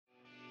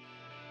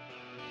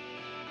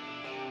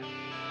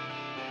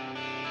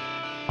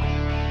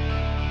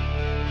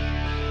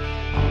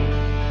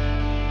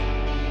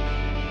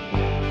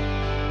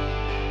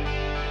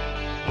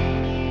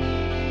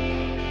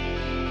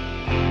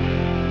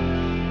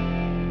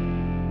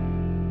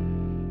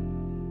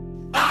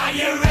Are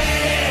you ready?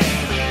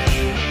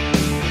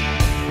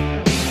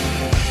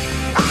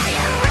 Are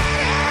you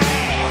ready?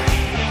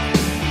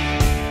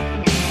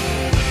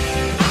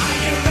 Are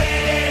you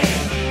ready?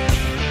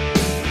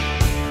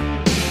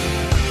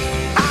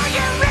 Are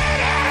you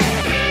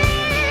ready?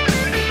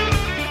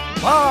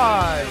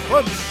 Live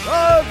from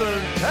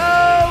Southern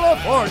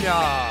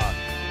California,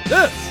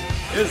 this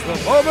is the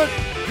moment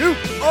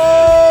you've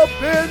all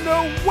been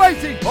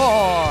waiting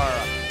for.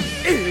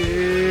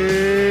 It's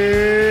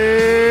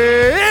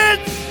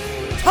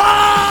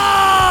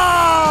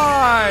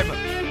time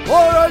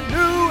for a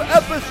new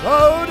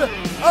episode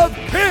of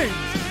Kings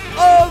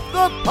of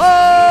the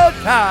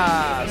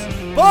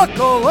Podcast.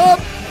 Buckle up,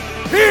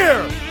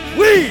 here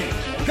we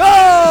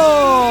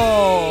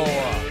go!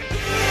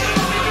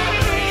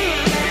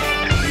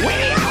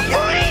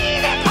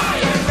 Are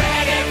you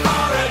ready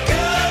for a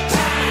good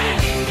time?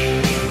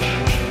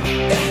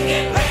 Then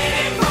get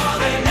ready for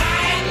the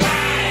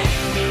nightlife.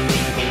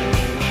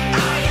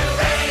 Are you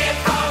ready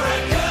for a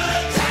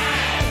good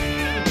time?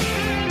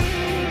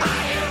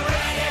 Are you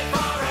ready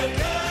for a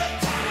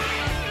good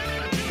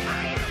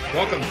time?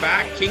 Welcome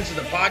back, Kings of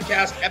the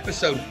Podcast,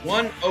 episode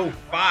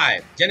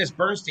 105. Dennis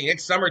Bernstein,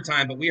 it's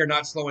summertime, but we are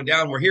not slowing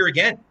down. We're here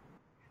again.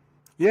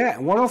 Yeah,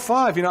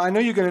 105. I know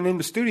you're going to name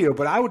the studio,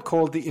 but I would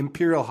call it the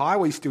Imperial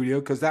Highway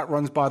Studio because that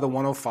runs by the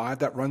 105,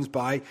 that runs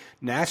by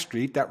Nash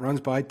Street, that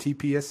runs by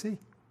TPSC.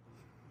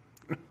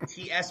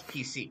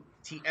 TSPC.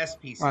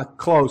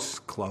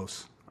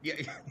 Close. Yeah.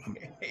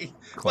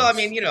 Well, I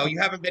mean, you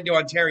haven't been to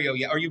Ontario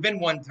yet, or you've been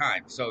one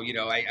time. So,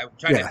 I'm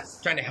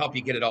trying to help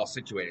you get it all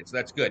situated. So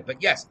that's good.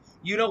 But yes,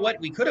 you know what?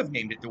 We could have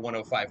named it the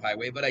 105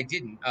 Highway, but I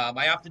didn't.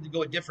 I opted to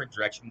go a different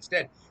direction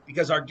instead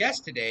because our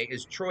guest today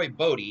is Troy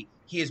Bodie.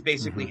 He is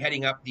basically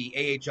heading up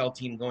the AHL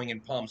team going in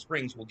Palm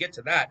Springs. We'll get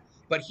to that.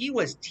 But he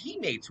was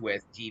teammates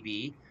with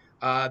DB,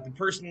 the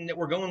person that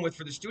we're going with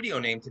for the studio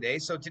name today.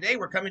 So today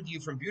we're coming to you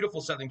from beautiful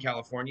Southern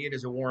California. It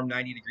is a warm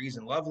 90 degrees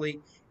and lovely.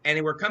 And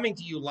we're coming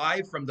to you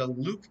live from the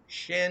Luke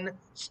Shin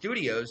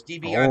Studios.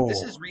 DB,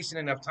 this is recent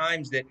enough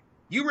times that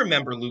you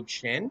remember Luke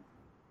Shin.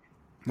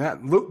 That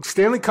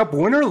Stanley Cup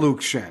winner,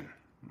 Luke Shin.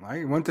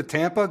 Right? Went to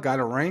Tampa, got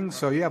a ring.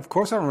 So, yeah, of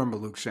course I remember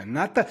Luke Shin.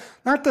 Not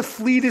the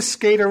fleetest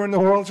skater in the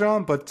world,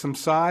 John, but some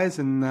size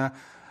and a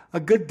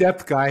good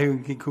depth guy who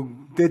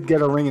did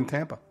get a ring in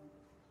Tampa.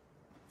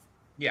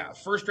 Yeah,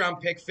 first-round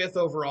pick, 5th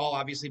overall,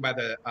 obviously by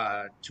the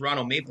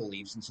Toronto Maple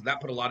Leafs, and so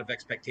that put a lot of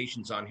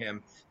expectations on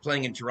him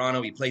playing in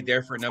Toronto. He played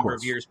there for a number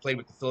of years, played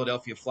with the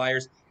Philadelphia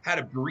Flyers, had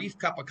a brief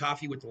cup of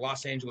coffee with the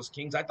Los Angeles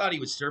Kings. I thought he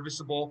was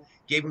serviceable,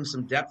 gave him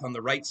some depth on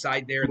the right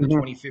side there in the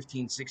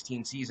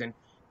 2015-16 season.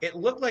 It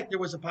looked like there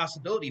was a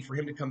possibility for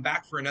him to come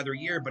back for another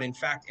year, but in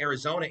fact,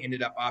 Arizona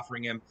ended up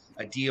offering him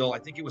a deal. I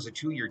think it was a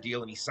 2-year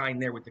deal, and he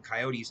signed there with the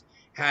Coyotes.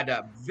 Had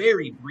a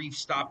very brief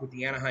stop with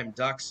the Anaheim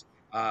Ducks.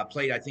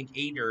 Played, I think,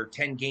 8 or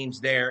 10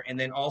 games there, and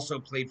then also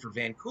played for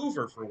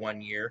Vancouver for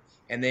 1 year.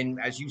 And then,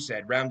 as you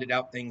said, rounded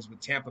out things with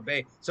Tampa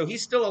Bay. So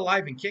he's still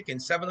alive and kicking,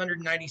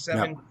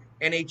 797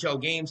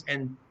 NHL games.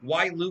 And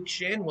why Luke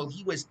Shin? Well,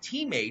 he was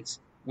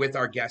teammates with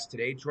our guest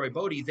today, Troy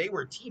Bodie. They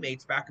were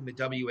teammates back in the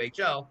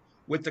WHL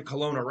with the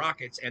Kelowna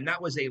Rockets, and that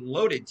was a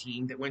loaded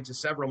team that went to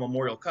several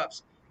Memorial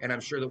Cups. And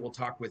I'm sure that we'll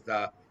talk with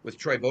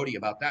Troy Bodie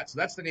about that. So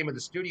that's the name of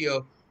the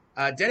studio.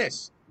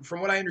 Dennis,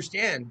 from what I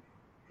understand,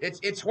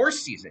 It's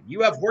horse season.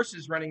 You have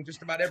horses running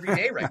just about every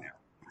day right now.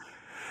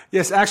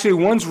 Yes, actually,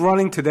 one's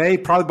running today.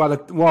 Probably by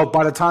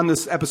the time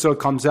this episode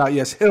comes out.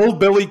 Yes,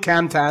 Hillbilly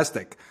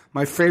Camtastic,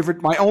 my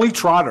only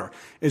trotter,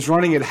 is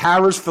running at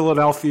Harrah's,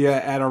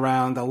 Philadelphia, at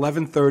around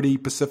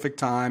 11:30 Pacific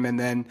time, and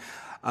then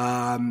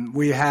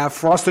we have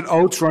Frosted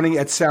Oats running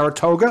at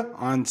Saratoga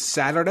on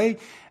Saturday.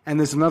 And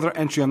there's another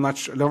entry. I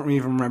don't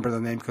even remember the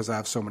name because I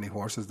have so many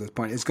horses at this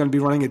point. It's going to be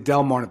running at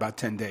Del Mar in about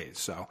 10 days.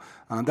 So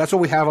that's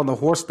what we have on the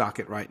horse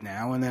docket right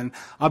now. And then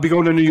I'll be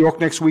going to New York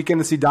next weekend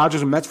to see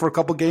Dodgers and Mets for a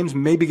couple games,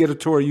 maybe get a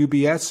tour of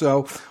UBS.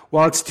 So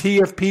while it's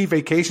TFP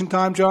vacation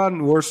time,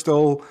 John, we're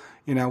still,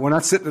 we're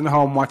not sitting at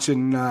home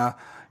watching, like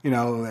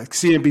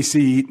CNBC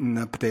eating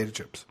potato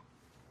chips.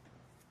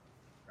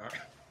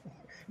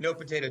 No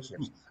potato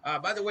chips.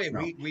 By the way,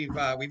 we've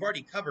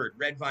already covered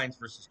Red Vines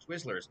versus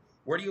Twizzlers.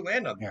 Where do you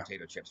land on the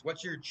potato chips?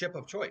 What's your chip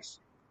of choice?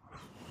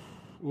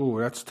 Ooh,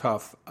 that's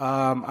tough.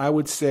 I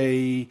would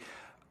say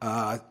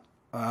the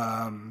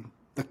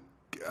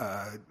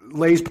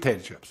Lay's potato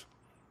chips.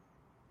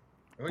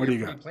 Well, what do you're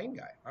you a got? pretty plain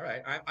guy. All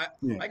right.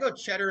 I go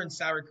cheddar and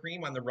sour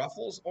cream on the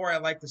Ruffles, or I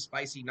like the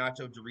spicy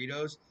nacho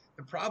Doritos.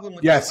 The problem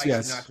with the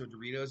spicy nacho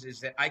Doritos is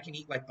that I can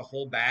eat like the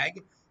whole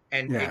bag,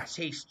 and it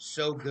tastes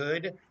so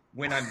good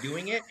when I'm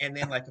doing it, and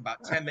then like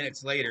about 10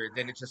 minutes later,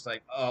 then it's just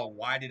like, oh,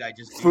 why did I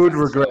just do food that?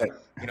 regret? So,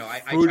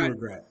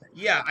 regret.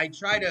 Yeah, I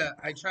try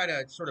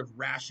to sort of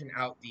ration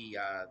out the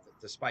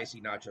spicy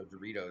nacho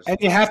Doritos. And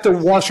you have to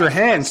wash your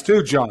hands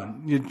too,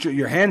 John.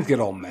 Your hands get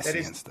all messy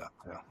and stuff.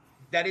 Yeah.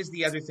 That is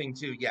the other thing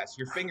too. Yes,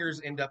 your fingers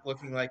end up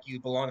looking like you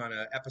belong on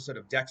an episode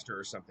of Dexter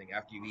or something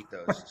after you eat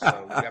those.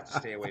 So you have to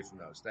stay away from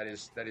those. That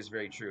is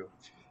very true.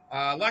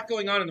 A lot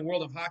going on in the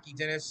world of hockey,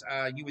 Dennis.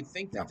 You would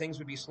think that things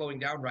would be slowing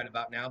down right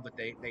about now, but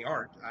they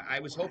aren't. I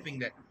was hoping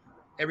that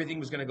everything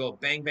was going to go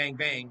bang, bang,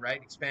 bang,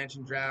 right?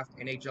 Expansion draft,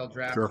 NHL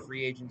draft, Sure.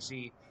 free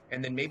agency,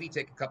 and then maybe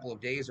take a couple of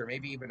days or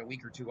maybe even a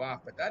week or two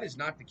off. But that is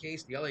not the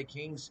case. The LA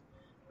Kings,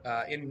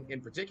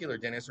 in particular,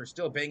 Dennis, are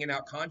still banging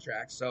out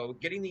contracts. So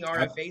getting the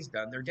RFAs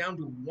done, they're down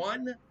to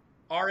one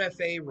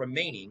RFA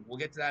remaining. We'll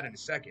get to that in a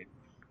second.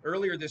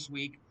 Earlier this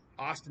week,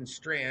 Austin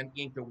Strand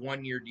inked a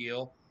one-year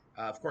deal.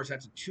 Of course,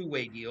 that's a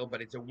two-way deal,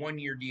 but it's a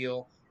one-year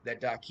deal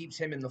that keeps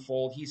him in the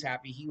fold. He's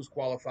happy. He was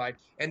qualified.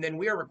 And then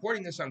we are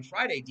recording this on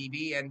Friday,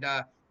 DB, and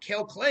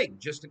Cale Clegg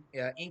just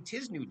inked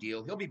his new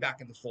deal. He'll be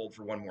back in the fold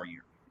for one more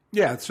year.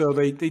 Yeah, so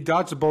they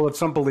dodged a bullet.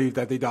 Some believe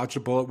that they dodged a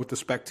bullet with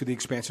respect to the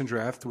expansion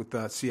draft with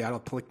Seattle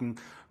picking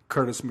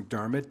Curtis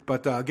McDermott.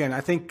 But again,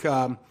 I think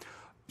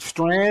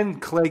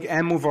Strand, Clegg,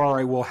 and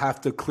Moverare will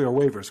have to clear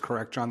waivers,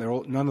 correct, John?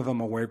 None of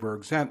them are waiver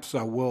exempt,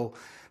 so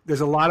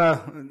there's not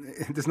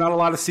a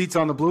lot of seats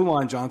on the blue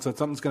line, John. So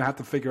something's going to have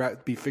to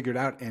be figured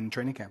out in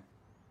training camp.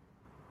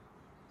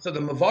 So the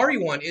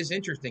Moverare one is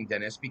interesting,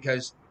 Dennis,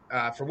 because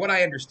from what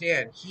I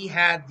understand, he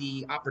had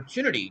the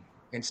opportunity,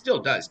 and still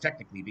does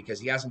technically, because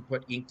he hasn't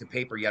put ink to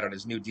paper yet on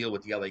his new deal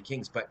with the LA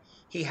Kings, but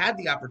he had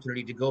the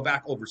opportunity to go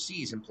back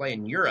overseas and play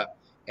in Europe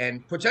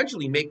and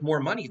potentially make more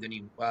money than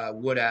he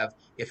would have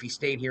if he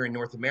stayed here in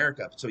North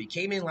America. So he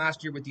came in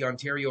last year with the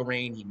Ontario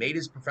Reign. He made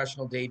his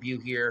professional debut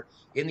here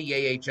in the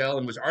AHL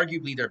and was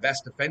arguably their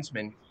best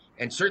defenseman,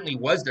 and certainly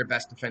was their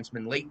best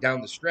defenseman late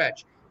down the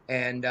stretch.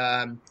 And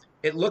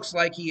it looks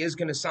like he is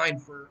going to sign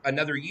for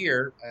another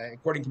year.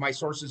 According to my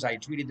sources, I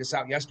tweeted this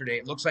out yesterday.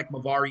 It looks like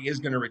Moverare is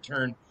going to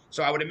return.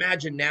 So I would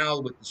imagine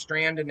now, with the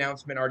Strand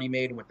announcement already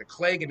made and with the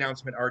Clegg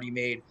announcement already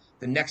made,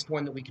 the next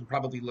one that we can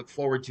probably look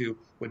forward to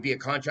would be a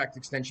contract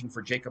extension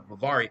for Jacob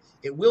Moverare.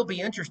 It will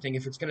be interesting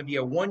if it's going to be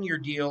a one-year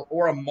deal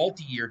or a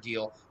multi-year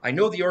deal. I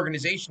know the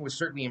organization was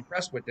certainly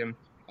impressed with him,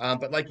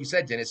 but like you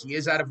said, Dennis, he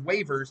is out of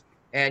waivers,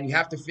 and you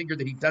have to figure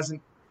that he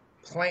doesn't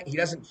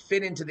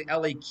fit into the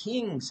LA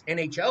Kings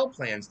NHL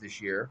plans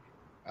this year.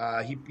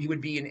 He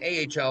would be in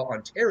AHL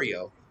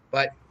Ontario,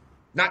 but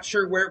not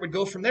sure where it would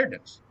go from there,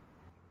 Dennis.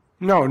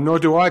 No, nor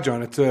do I,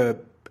 John.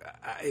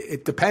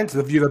 It depends.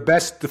 If you're the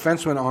best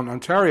defenseman on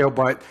Ontario,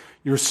 but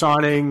you're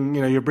signing,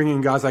 you're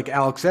bringing guys like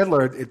Alex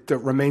Edler, it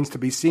remains to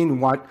be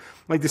seen what,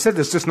 like they said,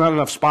 there's just not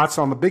enough spots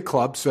on the big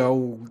club.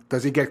 So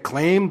does he get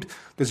claimed?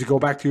 Does he go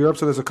back to Europe?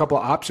 So there's a couple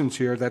of options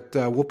here that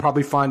we'll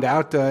probably find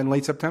out in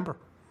late September.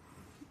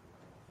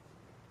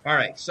 All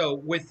right. So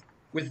with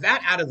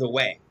that out of the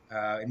way,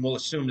 and we'll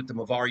assume that the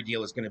Moverare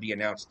deal is going to be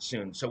announced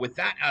soon. So with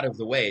that out of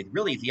the way,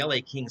 really the LA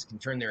Kings can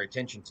turn their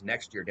attention to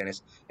next year,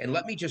 Dennis. And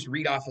let me just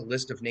read off a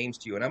list of names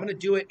to you. And I'm going to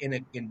do it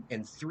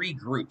in three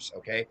groups,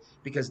 okay?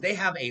 Because they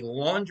have a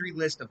laundry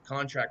list of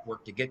contract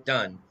work to get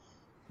done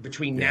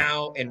between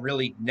now and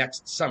really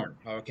next summer,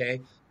 okay?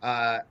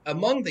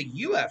 Among the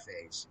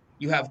UFAs,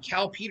 you have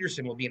Cal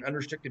Peterson will be an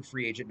unrestricted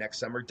free agent next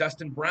summer.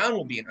 Dustin Brown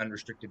will be an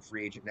unrestricted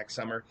free agent next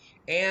summer.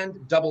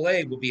 And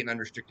AA will be an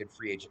unrestricted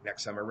free agent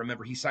next summer.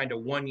 Remember, he signed a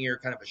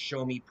one-year kind of a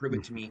show-me,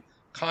 prove-it-to-me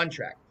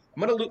contract.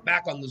 I'm going to loop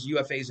back on those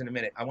UFAs in a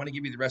minute. I want to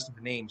give you the rest of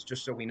the names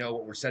just so we know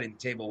what we're setting the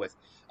table with.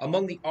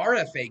 Among the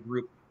RFA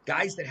group,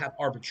 guys that have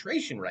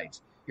arbitration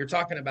rights, you're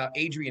talking about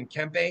Adrian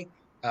Kempe,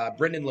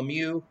 Brendan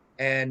Lemieux,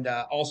 and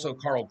also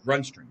Carl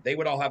Grundstrom. They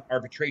would all have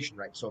arbitration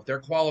rights. So if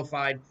they're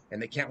qualified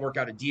and they can't work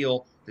out a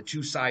deal, the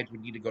two sides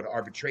would need to go to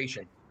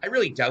arbitration. I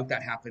really doubt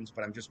that happens,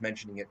 but I'm just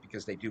mentioning it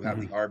because they do have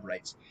the ARB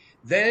rights.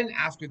 Then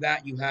after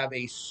that, you have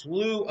a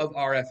slew of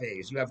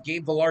RFAs. You have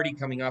Gabe Vilardi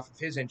coming off of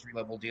his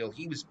entry-level deal.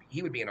 He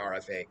would be an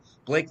RFA.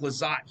 Blake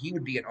Lizotte, he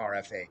would be an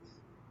RFA.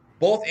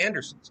 Both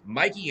Andersons,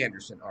 Mikey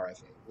Anderson,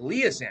 RFA.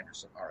 Elias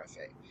Anderson,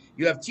 RFA.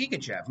 You have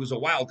Tikachev, who's a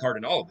wild card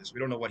in all of this. We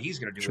don't know what he's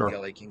going to do with the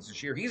LA Kings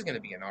this year. He's going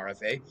to be an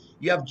RFA.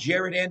 You have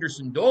Jared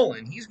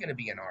Anderson-Dolan. He's going to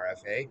be an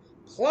RFA.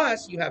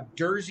 Plus, you have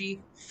Dursey,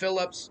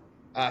 Phillips,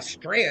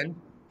 Strand,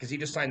 because he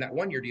just signed that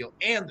one-year deal,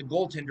 and the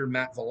goaltender,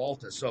 Matt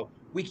Villalta. So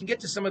we can get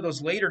to some of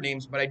those later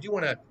names, but I do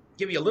want to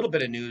give you a little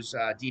bit of news,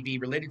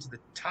 DB, related to the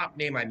top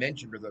name I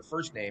mentioned, or the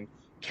first name,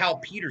 Cal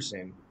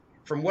Peterson.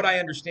 From what I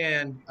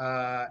understand,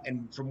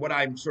 and from what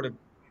I'm sort of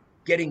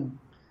getting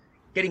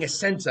a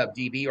sense of,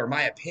 DB, or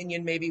my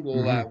opinion maybe,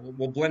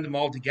 we'll blend them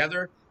all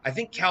together. I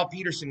think Cal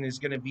Peterson is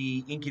going to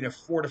be inking a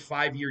 4 to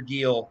 5 year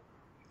deal,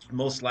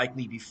 most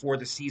likely before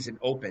the season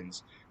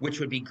opens,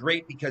 which would be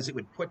great because it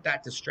would put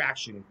that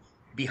distraction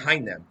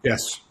behind them.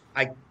 Yes.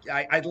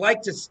 I'd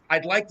like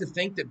to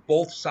think that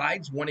both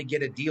sides want to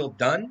get a deal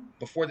done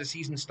before the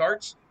season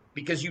starts,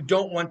 because you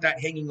don't want that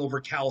hanging over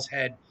Cal's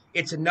head.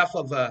 It's enough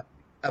of a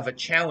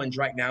challenge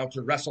right now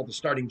to wrestle the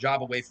starting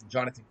job away from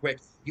Jonathan Quick.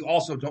 You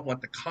also don't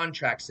want the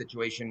contract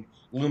situation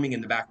looming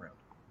in the background.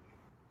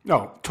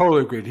 No,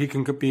 totally agreed. He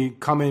can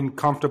come in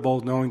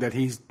comfortable knowing that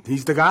he's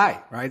the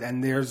guy, right?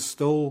 And there's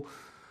still,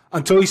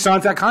 until he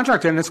signs that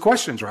contract, and it's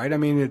questions, right? I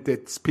mean,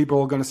 it's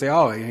people are going to say,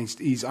 oh,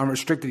 he's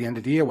unrestricted at the end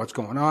of the year. What's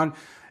going on?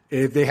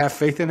 If they have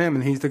faith in him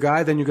and he's the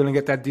guy, then you're going to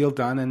get that deal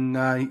done.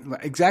 And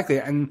exactly,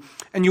 and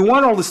you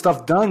want all this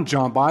stuff done,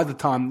 John. By the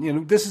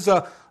time this is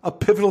a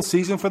pivotal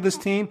season for this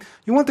team,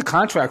 you want the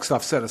contract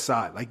stuff set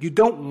aside. Like, you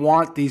don't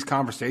want these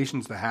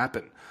conversations to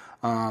happen,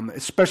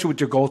 especially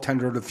with your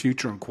goaltender of the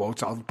future in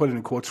quotes. I'll put it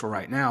in quotes for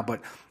right now,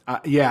 but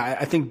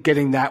I think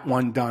getting that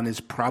one done is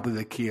probably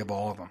the key of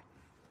all of them.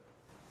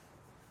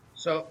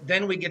 So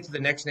then we get to the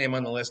next name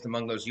on the list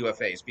among those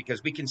UFAs,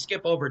 because we can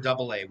skip over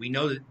AA. We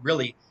know that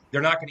really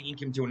they're not going to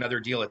ink him to another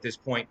deal at this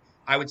point.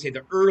 I would say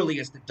the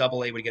earliest that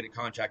AA would get a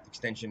contract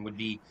extension would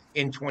be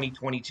in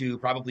 2022,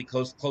 probably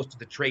close to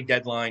the trade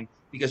deadline,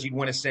 because you'd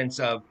want a sense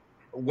of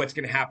what's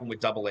going to happen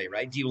with AA,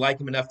 right? Do you like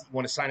him enough that you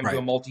want to sign him to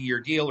a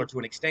multi-year deal or to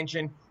an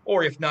extension?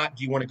 Or if not,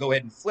 do you want to go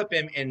ahead and flip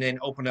him and then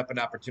open up an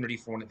opportunity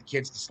for one of the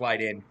kids to slide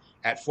in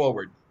at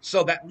forward?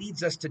 So that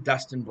leads us to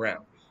Dustin Brown.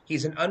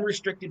 He's an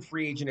unrestricted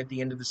free agent at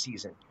the end of the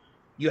season.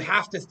 You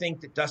have to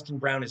think that Dustin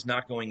Brown is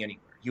not going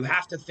anywhere. You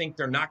have to think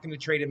they're not going to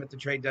trade him at the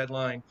trade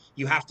deadline.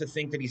 You have to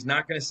think that he's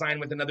not going to sign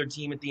with another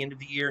team at the end of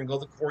the year and go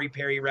the Corey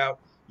Perry route.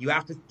 You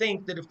have to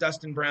think that if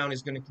Dustin Brown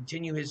is going to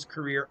continue his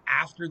career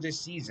after this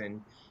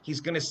season,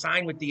 he's going to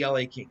sign with the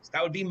LA Kings.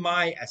 That would be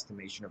my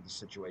estimation of the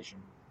situation.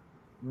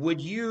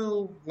 Would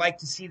you like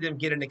to see them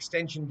get an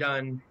extension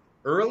done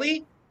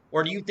early?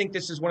 Or do you think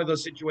this is one of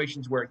those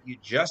situations where you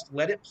just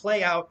let it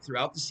play out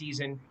throughout the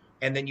season,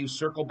 and then you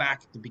circle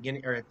back at the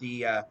beginning, or at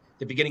the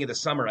beginning of the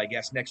summer, I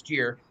guess, next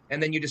year,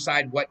 and then you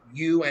decide what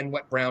you and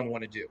what Brown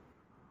want to do?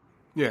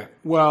 Yeah.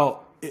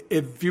 Well,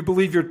 if you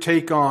believe your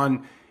take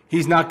on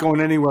he's not going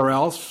anywhere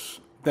else,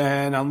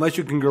 then unless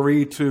you can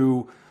agree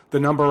to the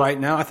number right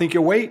now, I think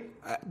you wait.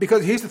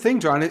 Because here's the thing,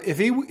 John. If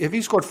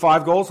he scored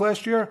 5 goals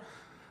last year,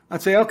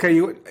 I'd say,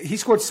 okay, he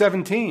scored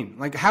 17.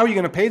 Like, how are you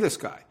going to pay this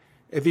guy?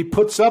 If he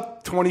puts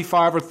up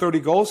 25 or 30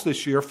 goals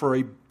this year for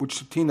a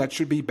team that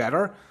should be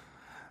better,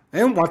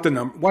 and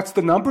what's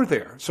the number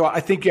there? So I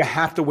think you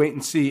have to wait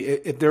and see.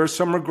 If there is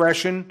some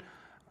regression,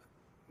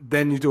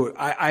 then you do it.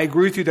 I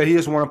agree with you that he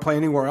doesn't want to play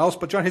anywhere else.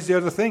 But, John, here's the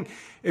other thing.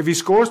 If he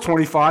scores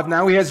 25,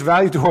 now he has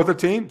value to other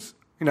teams.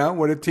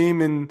 Would a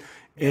team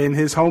in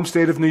his home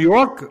state of New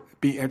York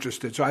be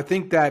interested? So I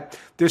think that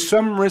there's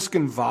some risk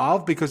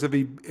involved, because if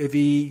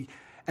he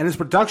and his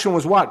production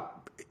was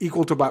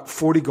equal to about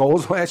 40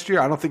 goals last year.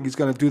 I don't think he's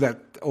going to do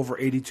that over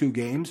 82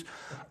 games.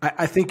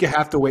 I think you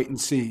have to wait and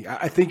see.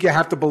 I think you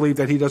have to believe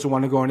that he doesn't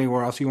want to go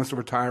anywhere else. He wants to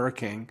retire a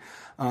King.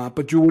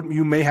 But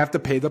you may have to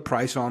pay the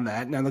price on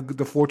that. Now,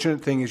 the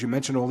fortunate thing is you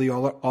mentioned all the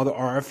other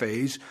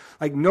RFAs.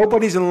 Like,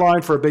 nobody's in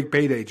line for a big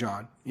payday,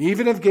 John.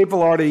 Even if Gabe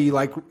Vilardi,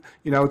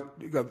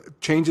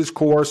 changes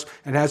course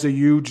and has a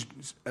huge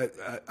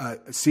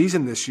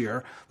season this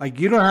year,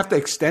 you don't have to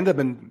extend him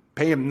and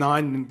pay him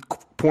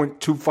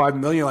 $9.25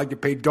 million like you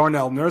paid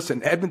Darnell Nurse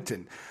in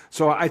Edmonton.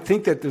 So I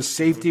think that there's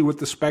safety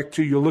with respect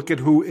to, you look at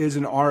who is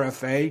an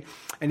RFA,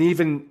 and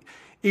even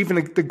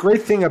the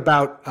great thing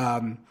about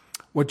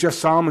what Jeff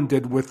Solomon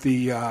did with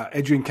the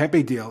Adrian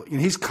Kempe deal,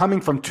 he's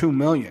coming from $2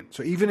 million.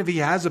 So even if he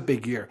has a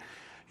big year,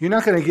 you're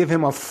not going to give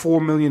him a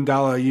 $4 million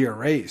a year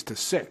raise to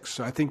 $6 million.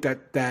 So I think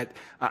that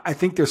I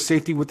think there's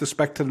safety with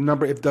respect to the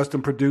number. If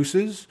Dustin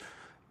produces,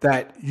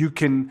 that you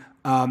can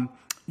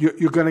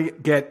you're going to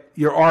get,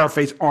 your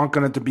RFAs aren't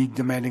going to be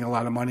demanding a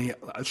lot of money,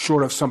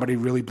 short of somebody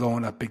really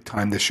blowing up big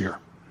time this year.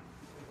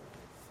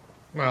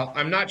 Well,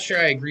 I'm not sure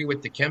I agree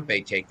with the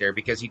Kempe take there,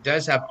 because he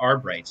does have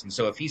arb rights. And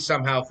so if he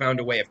somehow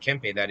found a way,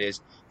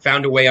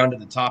 found a way onto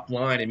the top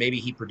line, and maybe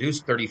he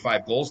produced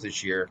 35 goals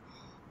this year,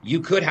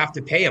 you could have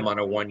to pay him on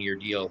a 1-year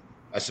deal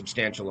a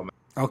substantial amount.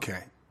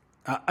 Okay.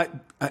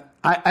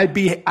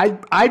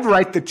 I'd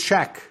write the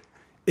check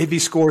if he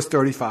scores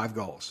 35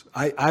 goals.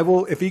 I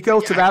will, if he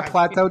goes to that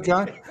plateau,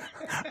 John,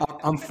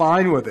 I'm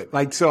fine with it.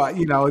 It's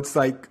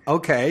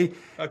okay.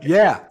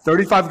 Yeah,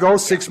 35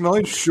 goals, $6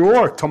 million,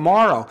 sure,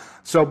 tomorrow.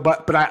 So,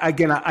 but I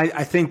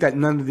think that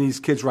none of these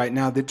kids right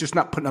now, they're just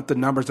not putting up the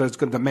numbers that it's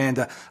going to demand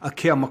a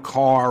Cale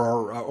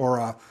Makar or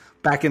a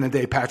back in the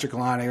day Patrick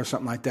Laine or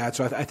something like that.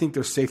 So I think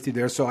there's safety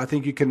there. So I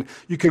think you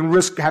can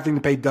risk having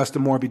to pay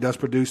Dustin more if he does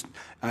produce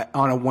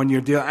on a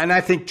 1-year deal. And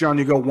I think, John,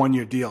 you go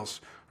 1-year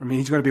deals. I mean,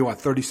 he's going to be,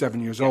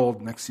 37 years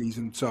old next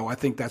season. So I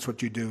think that's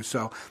what you do.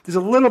 So there's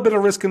a little bit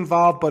of risk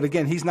involved. But,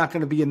 again, he's not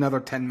going to be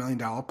another $10 million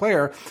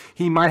player.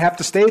 He might have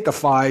to stay at the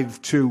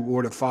 5.2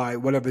 or the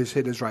 5, whatever his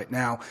hit is right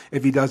now,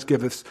 if he does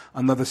give us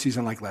another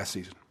season like last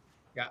season.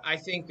 Yeah, I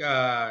think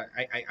I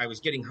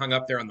was getting hung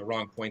up there on the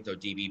wrong point, though,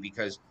 DB,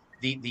 because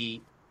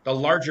the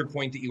larger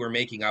point that you were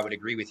making, I would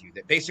agree with you,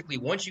 that basically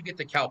once you get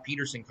the Cal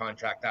Peterson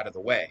contract out of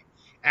the way,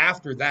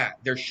 after that,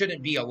 there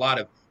shouldn't be a lot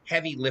of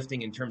heavy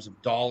lifting in terms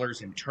of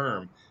dollars and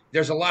term.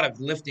 There's a lot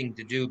of lifting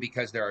to do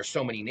because there are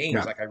so many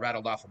names, like I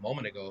rattled off a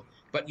moment ago.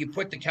 But you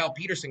put the Cal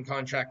Peterson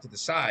contract to the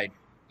side,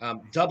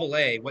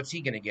 AA, what's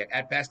he going to get?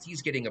 At best,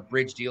 he's getting a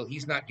bridge deal.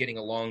 He's not getting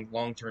a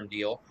long-term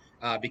deal.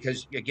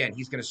 because again,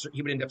 he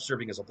would end up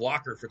serving as a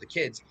blocker for the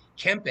kids.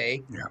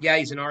 Kempe, yeah,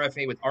 he's an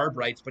RFA with arb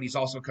rights, but he's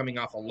also coming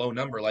off a low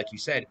number, like you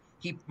said.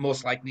 He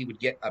most likely would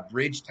get a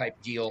bridge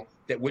type deal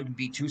that wouldn't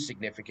be too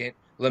significant.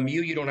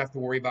 Lemieux, you don't have to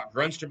worry about.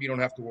 Grunstrom, you don't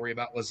have to worry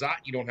about. Lazat,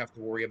 you don't have to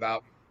worry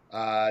about.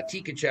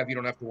 Tikachev, you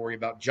don't have to worry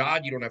about.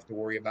 Jod, you don't have to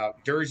worry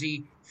about.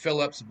 Dursey,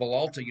 Phillips,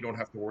 Villalta, you don't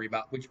have to worry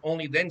about, which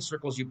only then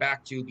circles you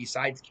back to,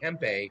 besides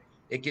Kempe,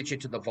 it gets you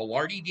to the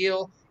Velarde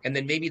deal, and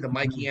then maybe the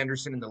Mikey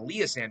Anderson and the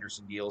Elias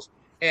Anderson deals.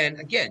 And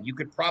again, you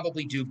could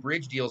probably do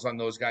bridge deals on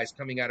those guys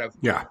coming out of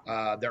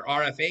their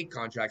RFA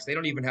contracts. They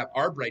don't even have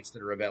arb rights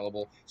that are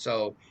available.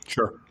 So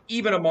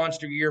even a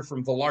monster year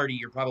from Velarde,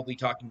 you're probably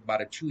talking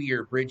about a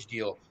 2-year bridge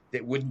deal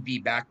that wouldn't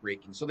be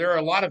backbreaking. So there are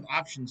a lot of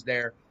options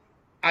there.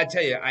 I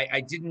tell you,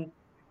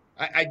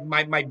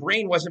 my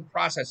brain wasn't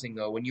processing,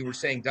 though, when you were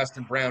saying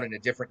Dustin Brown in a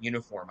different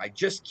uniform. I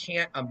just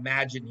can't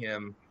imagine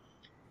him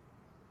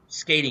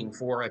skating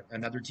for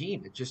another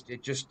team.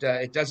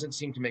 It doesn't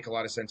seem to make a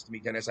lot of sense to me,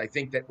 Dennis. I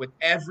think that with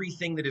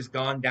everything that has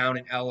gone down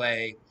in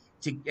LA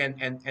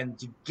and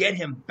to get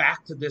him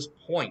back to this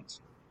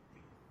point,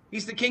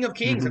 he's the king of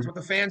kings. That's what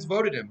the fans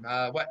voted him.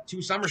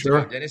 2 summers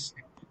ago, Dennis,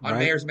 on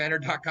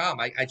mayorsmanor.com.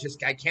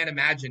 I can't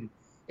imagine.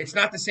 It's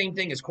not the same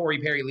thing as Corey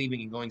Perry leaving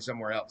and going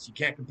somewhere else. You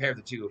can't compare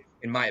the two,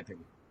 in my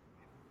opinion.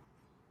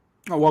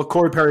 Oh, well,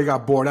 Corey Perry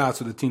got bought out,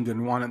 so the team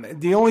didn't want him.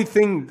 The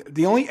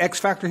only X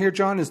factor here,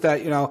 John, is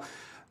that,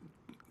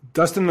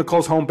 Dustin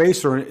McCall's home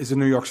base is in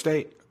New York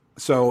State.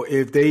 So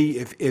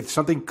if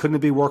something couldn't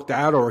be worked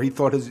out, or he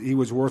thought he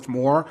was worth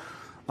more,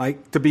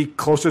 like to be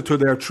closer to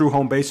their true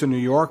home base in New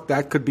York,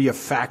 that could be a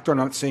factor. I'm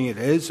not saying it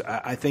is.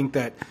 I think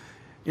that,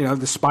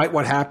 despite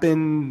what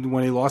happened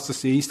when he lost the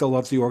sea, he still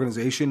loves the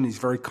organization. He's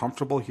very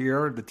comfortable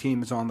here. The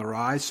team is on the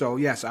rise. So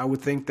yes, I would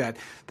think that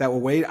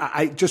will wait.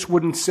 I just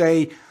wouldn't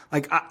say,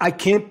 like, I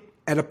can't,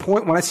 at a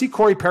point when I see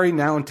Corey Perry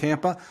now in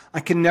Tampa, I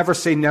can never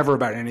say never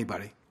about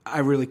anybody. I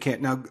really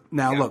can't.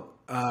 Now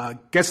look,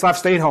 Getzlaf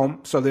stayed home,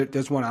 so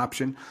there's one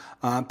option.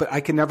 But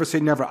I can never say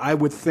never. I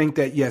would think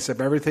that, yes,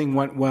 if everything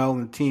went well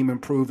and the team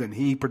improved and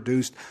he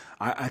produced,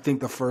 I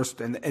think the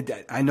first, and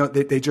I know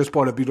they just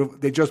built a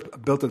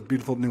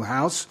beautiful new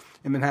house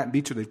in Manhattan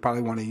Beach, so they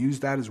probably want to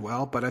use that as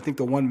well. But I think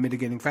the one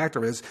mitigating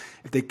factor is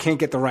if they can't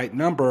get the right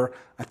number,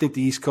 I think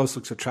the East Coast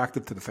looks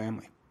attractive to the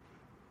family.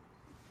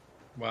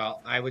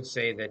 Well, I would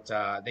say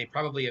that they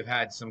probably have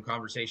had some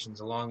conversations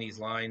along these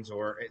lines,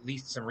 or at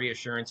least some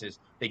reassurances.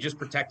 They just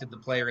protected the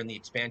player in the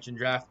expansion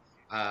draft.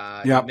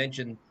 You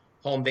mentioned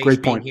home base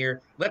being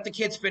here. Let the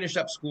kids finish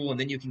up school, and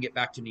then you can get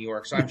back to New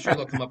York. So I'm sure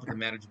they'll come up with a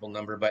manageable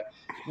number. But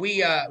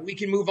we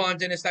can move on,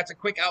 Dennis. That's a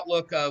quick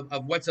outlook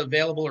of what's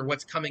available, or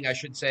what's coming, I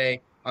should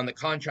say, on the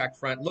contract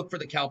front. Look for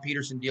the Cal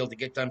Peterson deal to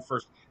get done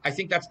first. I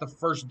think that's the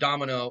first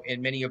domino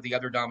in many of the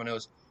other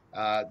dominoes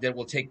that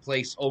will take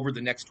place over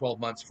the next 12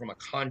 months from a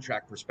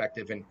contract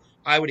perspective. And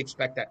I would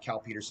expect that Cal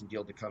Peterson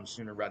deal to come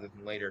sooner rather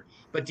than later.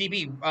 But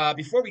DB,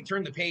 before we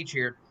turn the page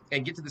here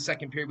and get to the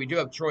second period, we do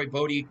have Troy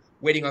Bodie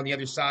waiting on the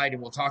other side,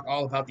 and we'll talk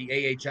all about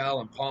the AHL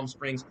and Palm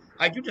Springs.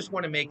 I do just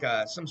want to make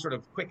some sort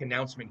of quick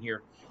announcement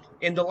here.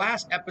 In the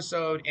last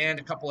episode and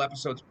a couple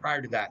episodes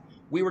prior to that,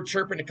 we were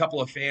chirping a couple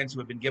of fans who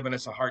have been giving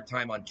us a hard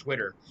time on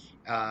Twitter.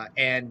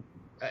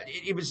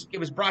 It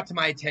was brought to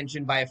my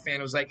attention by a fan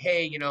who was like,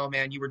 hey,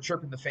 man, you were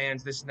chirping the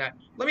fans, this and that.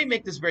 Let me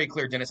make this very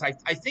clear, Dennis. I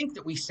think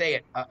that we say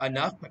it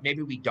enough, but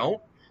maybe we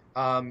don't.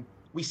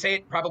 We say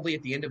it probably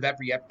at the end of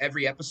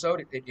every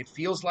episode, it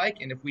feels like.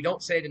 And if we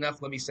don't say it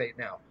enough, let me say it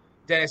now.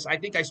 Dennis, I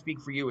think I speak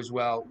for you as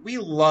well. We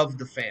love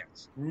the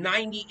fans.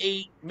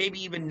 98,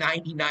 maybe even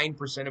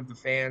 99% of the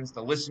fans,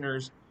 the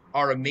listeners,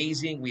 are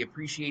amazing. We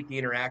appreciate the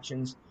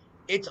interactions.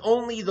 It's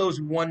only those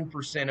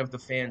 1% of the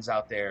fans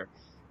out there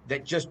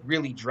that just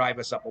really drive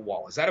us up a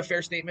wall. Is that a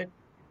fair statement?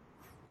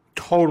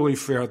 Totally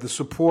fair. The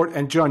support,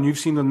 and John, you've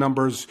seen the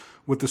numbers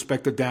with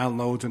respect to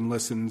downloads and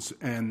listens,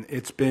 and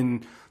it's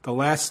been the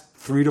last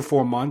 3 to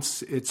 4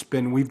 months.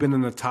 We've been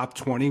in the top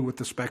 20 with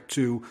respect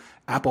to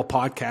Apple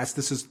Podcasts.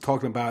 This is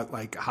talking about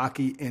like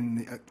hockey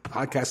in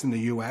podcasts in the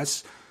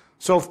U.S.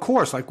 So of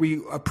course, like,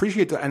 we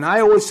appreciate that. And I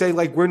always say,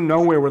 like, we're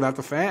nowhere without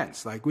the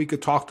fans. Like, we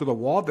could talk to the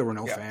wall if there were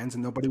no fans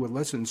and nobody would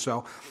listen.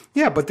 So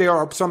yeah, but there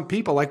are some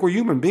people, like, we're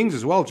human beings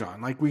as well,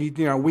 John. Like, we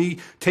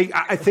take,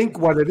 I think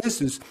what it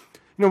is,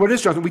 what it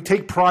is, Jonathan, we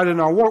take pride in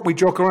our work. We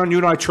joke around. You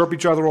and I chirp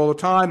each other all the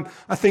time.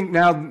 I think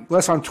now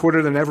less on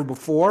Twitter than ever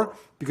before,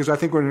 because I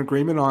think we're in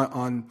agreement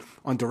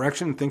on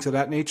direction and things of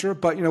that nature.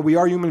 But, we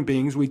are human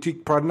beings. We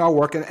take pride in our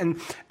work.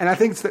 And I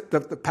think it's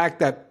the fact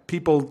that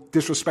people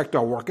disrespect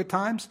our work at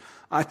times.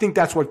 I think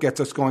that's what gets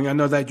us going. I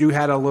know that you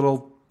had a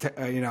little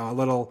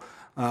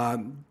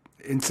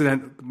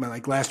incident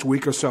like last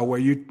week or so where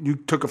you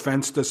took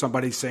offense to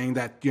somebody saying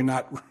that you're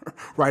not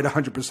right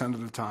 100%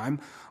 of the time.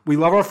 We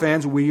love our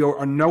fans. We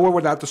are nowhere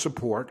without the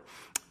support,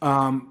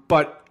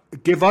 but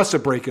give us a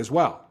break as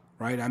well,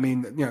 right? I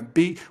mean,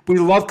 we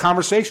love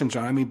conversations,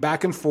 John. I mean,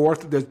 back and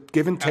forth, there's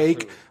give and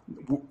take,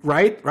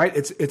 right?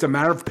 It's a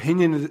matter of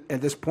opinion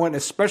at this point,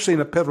 especially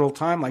in a pivotal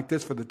time like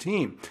this for the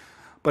team.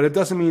 But it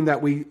doesn't mean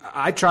that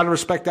I try to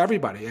respect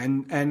everybody.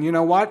 And you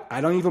know what?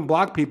 I don't even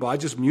block people. I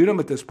just mute them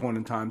at this point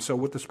in time. So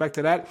with respect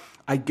to that,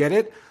 I get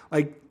it.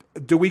 Like,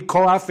 do we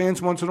call out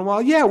fans once in a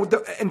while? Yeah.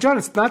 And John,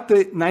 it's not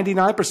the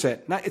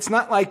 99%. It's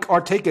not like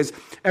our take is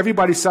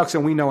everybody sucks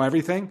and we know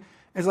everything.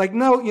 It's like,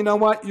 no, you know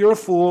what? You're a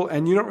fool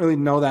and you don't really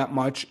know that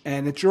much.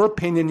 And it's your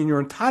opinion and you're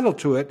entitled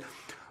to it.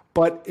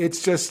 But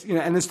it's just,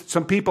 and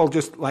some people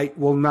just like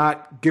will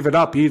not give it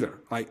up either.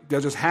 Like they'll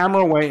just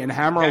hammer away and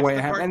hammer away.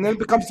 And then it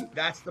becomes.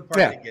 That's the part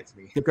that gets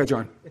me. Okay,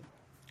 John.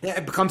 Yeah,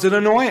 it becomes an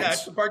annoyance.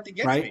 That's the part that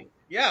gets me.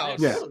 Yeah.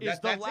 Is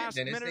the last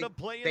minute of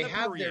play in the They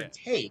have period. their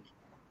take.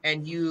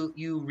 And you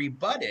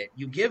rebut it.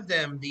 You give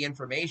them the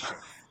information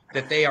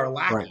that they are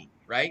lacking,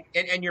 right?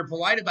 And you're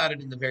polite about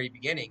it in the very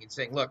beginning and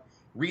saying, look,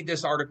 read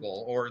this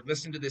article or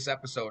listen to this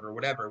episode or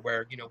whatever,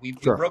 where, we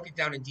broke it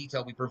down in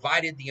detail. We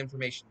provided the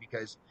information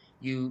because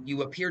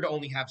you appear to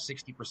only have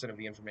 60% of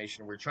the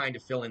information. We're trying to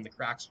fill in the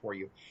cracks for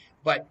you.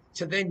 But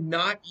to then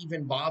not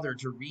even bother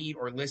to read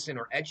or listen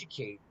or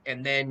educate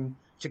and then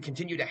to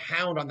continue to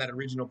hound on that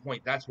original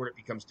point, that's where it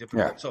becomes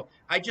difficult. Yeah. So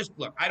I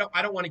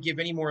don't want to give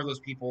any more of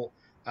those people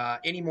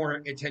any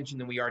more attention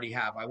than we already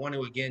have. I want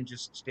to, again,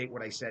 just state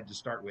what I said to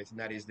start with, and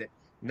that is that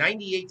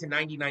 98 to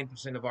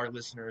 99% of our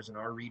listeners and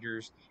our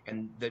readers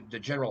and the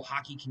general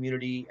hockey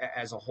community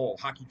as a whole,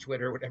 hockey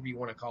Twitter, whatever you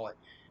want to call it,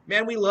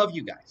 man, we love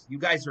you guys. You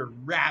guys are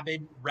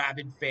rabid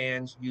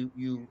fans.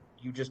 You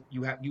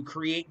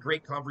create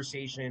great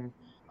conversation.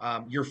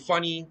 You're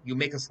funny. You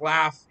make us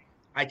laugh.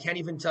 I can't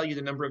even tell you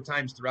the number of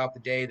times throughout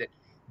the day that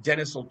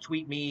Dennis will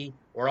tweet me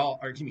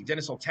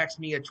Dennis will text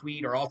me a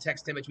tweet or I'll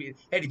text him a tweet.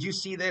 Hey, did you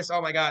see this?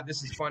 Oh my God,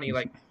 this is funny.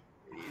 Like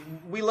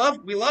we love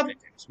it,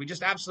 Dennis. We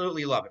just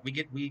absolutely love it.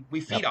 We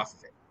feed off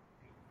of it.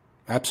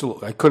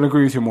 Absolutely. I couldn't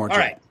agree with you more,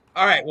 John.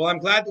 All right. Well, I'm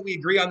glad that we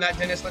agree on that,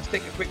 Dennis. Let's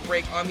take a quick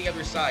break. On the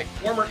other side,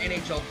 former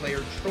NHL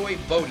player Troy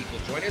Bodie will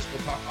join us.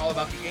 We'll talk all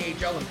about the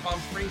AHL in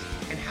Palm Springs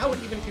and how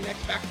it even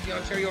connects back to the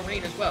Ontario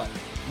Reign as well.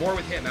 More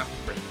with him after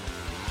the break.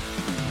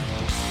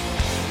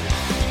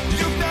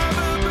 You've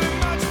never been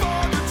much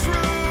for the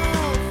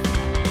truth,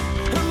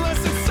 unless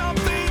it's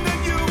something that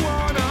you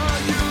wanna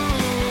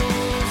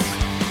use.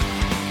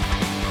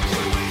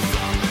 You waste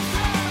all the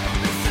time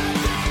and set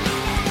the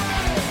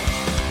way.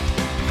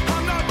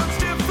 I'm not much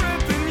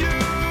different than you.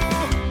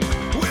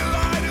 We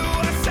lie to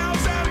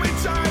ourselves and we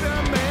try to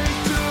make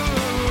do.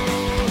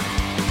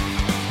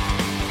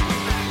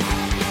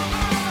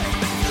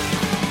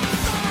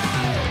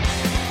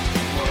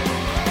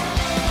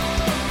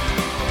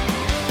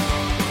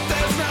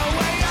 There's no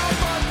way out,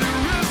 but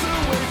there is a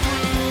way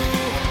through.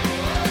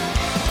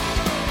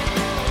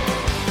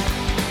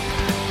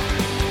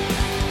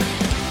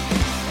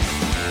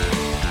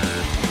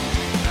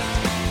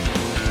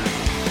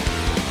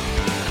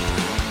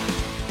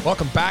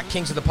 Welcome back,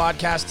 Kings of the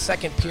Podcast,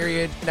 second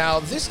period.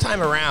 Now, this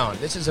time around,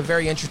 this is a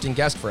very interesting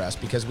guest for us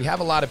because we have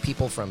a lot of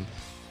people from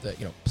the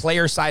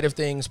player side of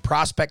things,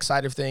 prospect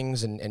side of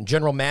things, and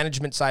general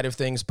management side of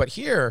things. But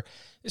here,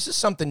 this is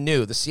something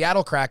new. The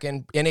Seattle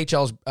Kraken,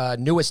 NHL's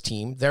newest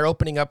team, they're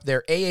opening up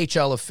their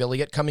AHL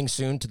affiliate coming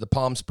soon to the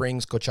Palm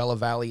Springs, Coachella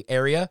Valley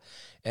area.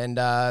 And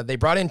they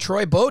brought in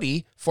Troy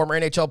Bodie, former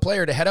NHL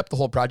player, to head up the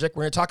whole project.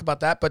 We're going to talk about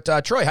that.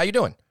 But Troy, how you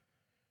doing?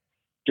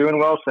 Doing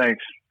well,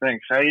 thanks.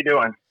 How you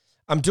doing?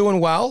 I'm doing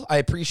well. I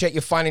appreciate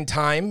you finding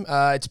time.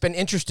 It's been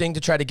interesting to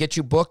try to get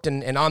you booked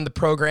and on the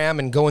program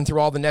and going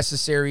through all the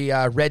necessary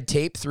red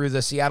tape through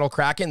the Seattle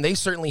Kraken. They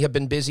certainly have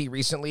been busy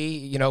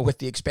recently, with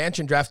the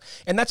expansion draft.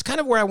 And that's kind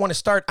of where I want to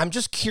start. I'm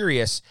just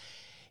curious.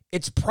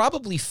 It's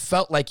probably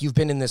felt like you've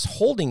been in this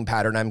holding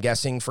pattern, I'm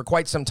guessing, for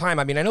quite some time.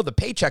 I mean, I know the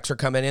paychecks are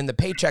coming in, the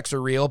paychecks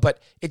are real, but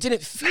it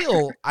didn't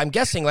feel, I'm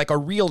guessing, like a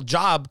real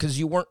job because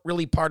you weren't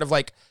really part of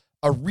like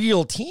a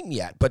real team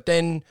yet. But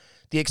then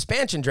the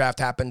expansion draft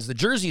happens. The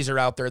jerseys are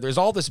out there. There's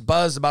all this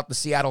buzz about the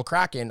Seattle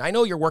Kraken. I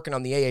know you're working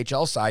on the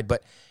AHL side,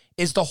 but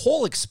is the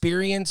whole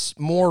experience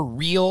more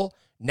real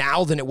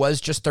now than it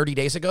was just 30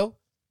 days ago?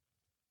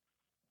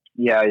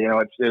 Yeah,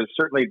 it's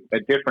certainly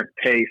a different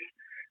pace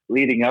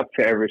leading up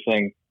to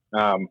everything.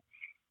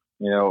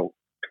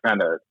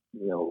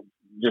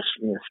 Just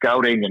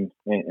scouting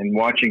and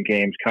watching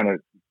games kind of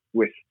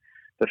with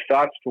the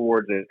thoughts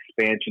towards the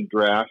expansion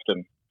draft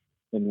and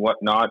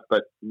whatnot,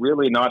 but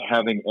really not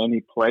having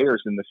any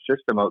players in the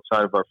system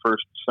outside of our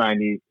first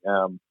signee,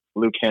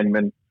 Luke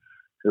Henman,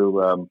 who,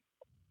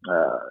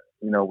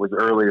 was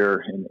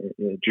earlier in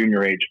a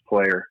junior age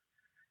player.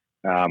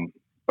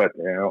 But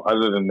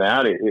other than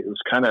that, it was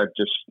kind of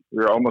just,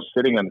 we were almost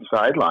sitting on the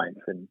sidelines,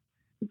 and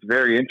it's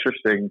very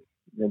interesting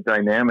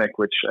dynamic,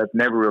 which I've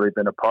never really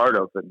been a part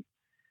of.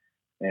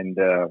 And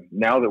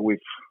now that we've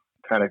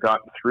kind of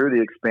gotten through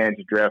the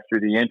expansion draft, through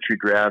the entry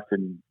draft,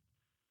 and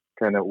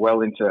kind of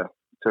well into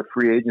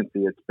free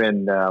agency, it's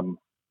been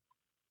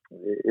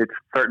it's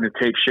starting to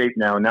take shape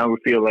now. Now we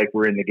feel like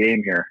we're in the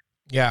game here.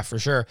 Yeah, for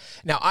sure.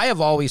 Now, I have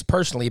always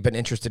personally been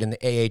interested in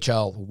the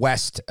AHL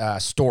West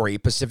story,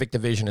 Pacific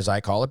Division as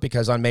I call it,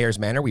 because on Mayor's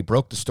Manor, we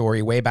broke the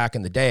story way back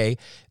in the day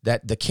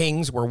that the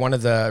Kings were one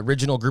of the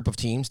original group of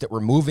teams that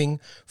were moving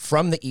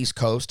from the East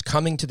Coast,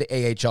 coming to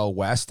the AHL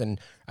West, and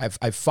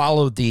I've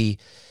followed the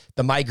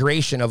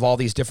migration of all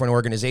these different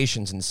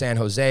organizations in San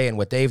Jose and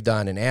what they've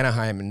done in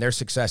Anaheim and their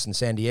success in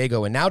San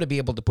Diego, and now to be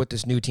able to put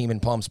this new team in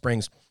Palm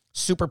Springs.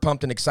 Super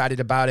pumped and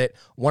excited about it.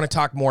 Want to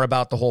talk more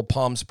about the whole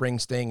Palm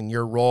Springs thing and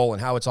your role and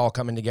how it's all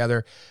coming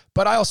together.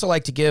 But I also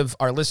like to give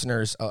our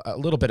listeners a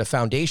little bit of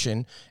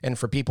foundation. And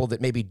for people that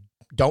maybe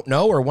don't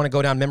know or want to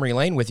go down memory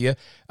lane with you,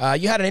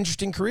 you had an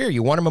interesting career.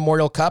 You won a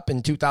Memorial Cup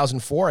in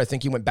 2004. I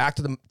think you went back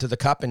to the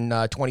Cup in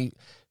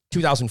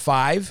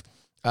 2005.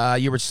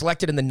 You were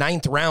selected in the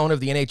 9th round of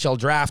the NHL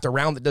draft, a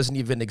round that doesn't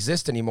even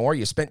exist anymore.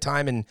 You spent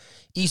time in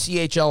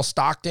ECHL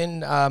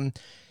Stockton.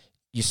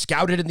 You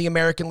scouted in the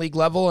American League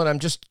level, and I'm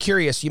just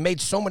curious, you made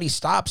so many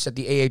stops at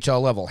the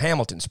AHL level,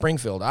 Hamilton,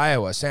 Springfield,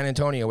 Iowa, San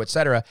Antonio,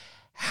 etc.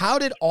 How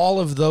did all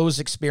of those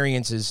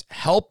experiences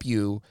help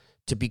you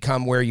to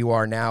become where you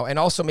are now? And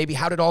also maybe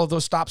how did all of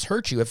those stops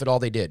hurt you, if at all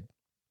they did?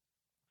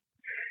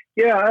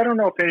 Yeah, I don't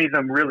know if any of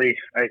them really,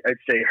 I'd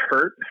say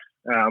hurt.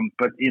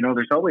 But,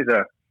 there's always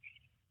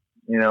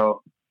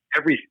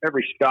every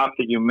stop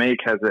that you make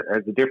has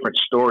a different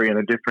story and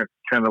a different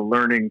kind of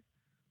learning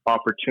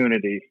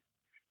opportunity.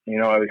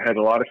 I had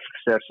a lot of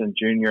success in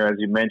junior, as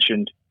you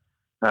mentioned.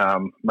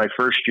 My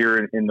first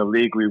year in the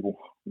league, we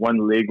won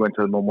the league, went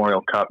to the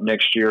Memorial Cup.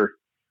 Next year,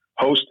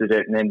 hosted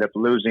it and ended up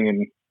losing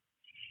and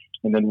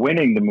then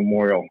winning the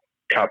Memorial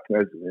Cup,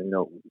 as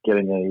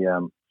getting a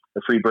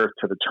free berth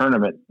to the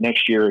tournament.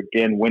 Next year,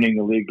 again, winning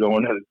the league,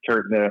 going to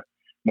the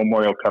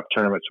Memorial Cup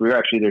tournament. So we were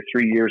actually there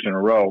 3 years in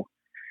a row.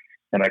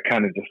 And I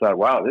kind of just thought,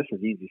 wow, this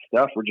is easy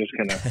stuff. We're just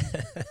going to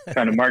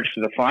kind of march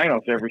to the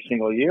finals every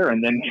single year.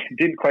 And then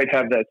didn't quite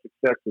have that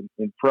success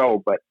in pro.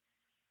 But,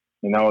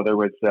 there's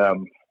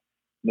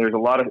a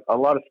lot of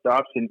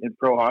stops in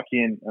pro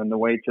hockey and on the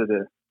way to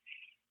the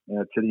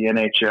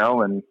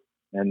NHL and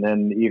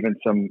then even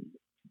some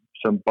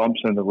bumps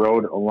in the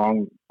road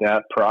along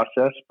that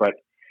process. But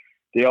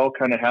they all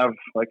kind of have,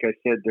 like I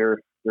said,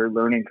 their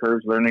learning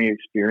curves, learning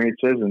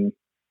experiences. And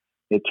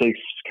it takes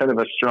kind of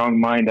a strong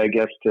mind, I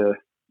guess, to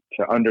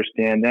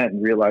understand that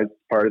and realize it's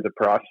part of the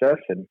process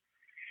and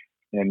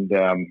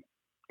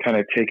kind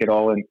of take it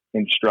all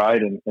in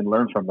stride and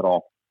learn from it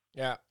all.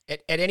 Yeah.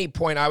 At any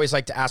point, I always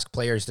like to ask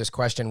players this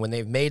question when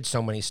they've made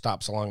so many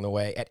stops along the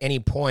way. At any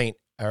point,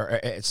 or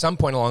at some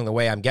point along the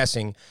way, I'm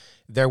guessing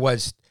there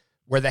was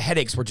where the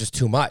headaches were just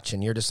too much.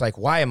 And you're just like,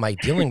 why am I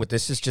dealing with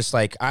this? It's just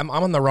like, I'm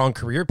on the wrong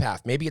career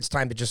path. Maybe it's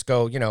time to just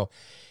go,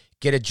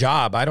 get a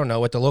job. I don't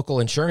know, at the local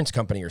insurance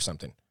company or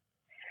something.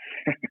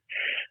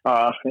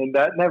 And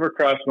that never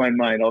crossed my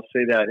mind. I'll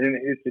say that. And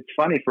it's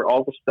funny, for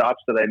all the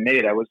stops that I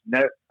made, I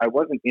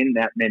wasn't in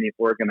that many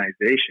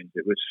organizations.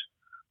 It was,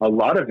 a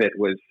lot of it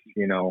was,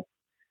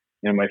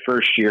 my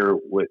first year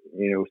with,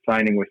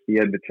 signing with the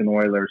Edmonton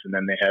Oilers, and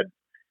then they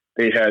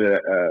had a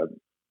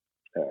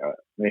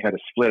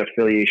split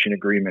affiliation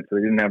agreement, so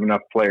they didn't have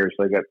enough players.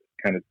 So I got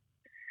kind of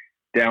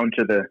down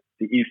to the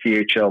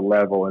ECHL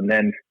level, and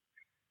then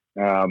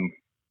the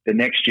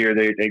next year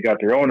they got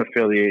their own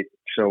affiliate.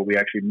 So we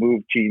actually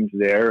moved teams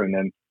there. And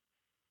then,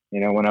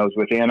 when I was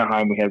with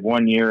Anaheim, we had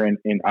 1 year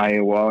in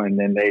Iowa, and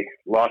then they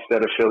lost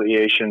that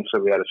affiliation.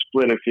 So we had a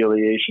split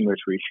affiliation,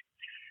 which we,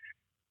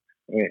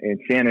 in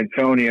San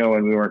Antonio,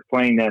 and we weren't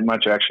playing that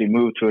much. I actually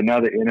moved to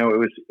another,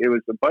 it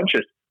was a bunch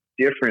of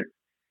different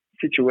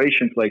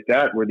situations like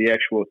that where the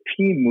actual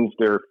team moved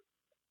their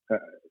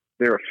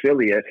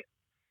affiliate,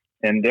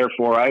 and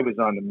therefore I was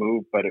on the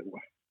move, but it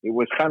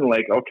was kind of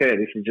like, okay,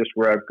 this is just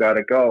where I've got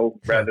to go,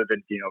 rather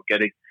than,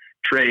 getting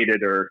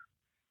traded or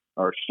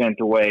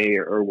sent away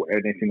or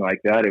anything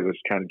like that. It was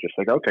kind of just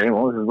like, okay,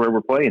 well, this is where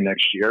we're playing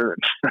next year.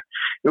 And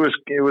it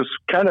was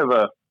kind of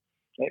I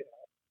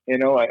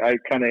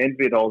kind of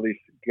envied all these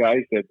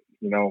guys that,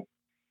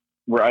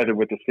 were either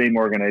with the same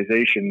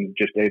organization,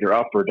 just either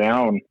up or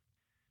down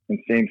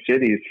in same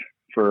cities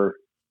for,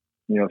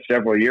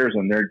 several years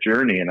on their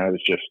journey. And I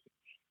was just,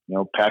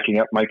 packing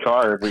up my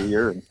car every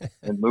year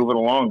and moving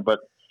along.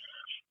 But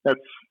that's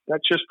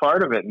just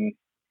part of it. And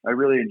I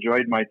really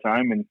enjoyed my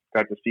time and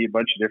got to see a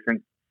bunch of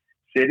different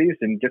cities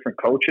and different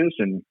coaches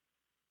and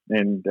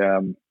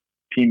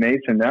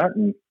teammates and that.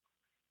 And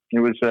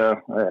it was,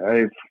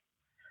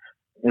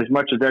 as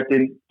much as that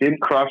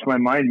didn't cross my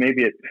mind,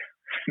 maybe it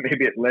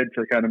led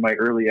to kind of my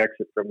early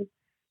exit from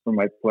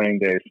my playing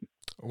days.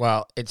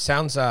 Well, it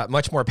sounds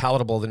much more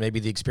palatable than maybe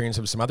the experience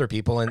of some other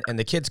people. And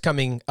the kids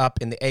coming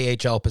up in the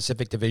AHL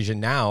Pacific Division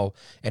now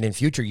and in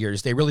future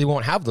years, they really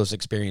won't have those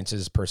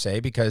experiences per se,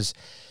 because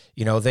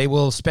they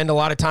will spend a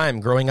lot of time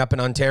growing up in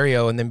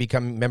Ontario and then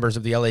become members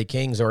of the LA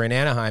Kings, or in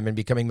Anaheim and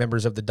becoming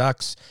members of the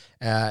Ducks,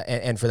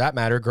 and for that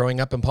matter, growing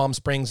up in Palm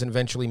Springs and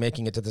eventually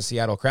making it to the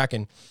Seattle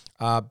Kraken.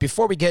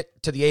 Before we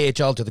get to the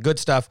AHL, to the good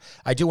stuff,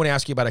 I do want to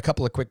ask you about a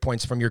couple of quick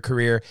points from your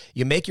career.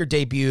 You make your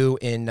debut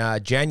in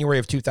January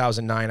of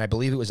 2009. I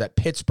believe it was at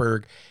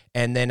Pittsburgh.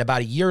 And then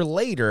about a year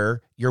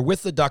later, you're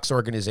with the Ducks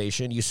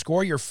organization. You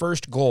score your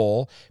first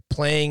goal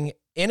playing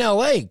in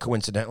LA,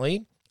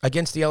 coincidentally,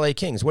 against the LA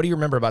Kings. What do you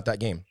remember about that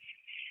game?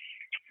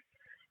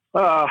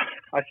 I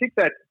think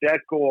that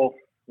goal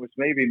was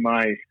maybe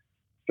my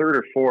third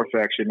or fourth,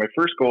 actually. My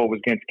first goal was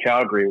against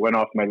Calgary. It went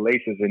off my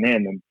laces and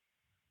in.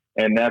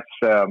 And that's,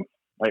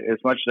 as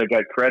much as I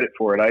got credit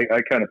for it,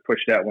 I kind of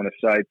pushed that one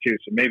aside too.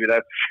 So maybe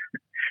that's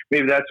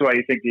why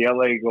you think the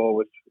LA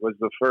goal was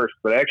the first.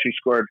 But I actually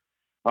scored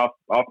off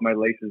my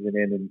laces and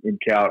in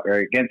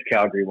against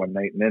Calgary one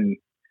night, and then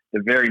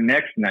the very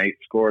next night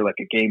scored like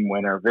a game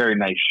winner, very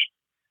nice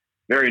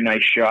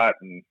shot,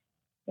 and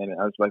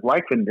I was like,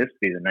 why couldn't this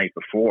be the night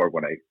before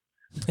when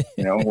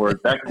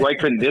why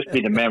couldn't this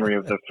be the memory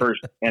of the first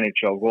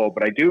NHL goal?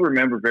 But I do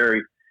remember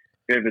very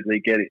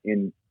vividly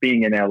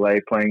being in LA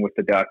playing with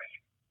the Ducks.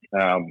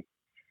 I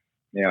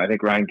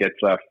think Ryan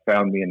Getzlaf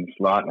found me in the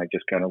slot, and I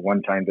just kind of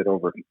one-timed it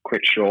over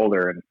Quick's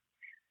shoulder,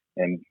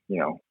 and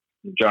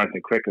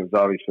Jonathan Quick was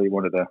obviously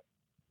one of the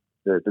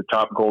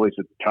top goalies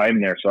at the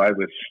time there. So I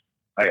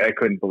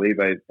couldn't believe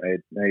I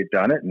had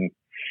done it, and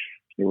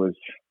it was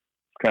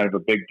kind of a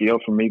big deal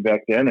for me back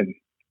then, and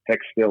heck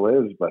still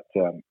is. But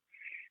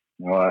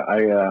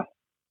I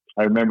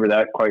remember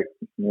that quite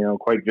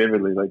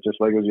vividly,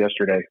 just like it was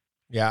yesterday.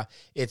 Yeah,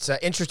 it's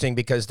interesting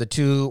because the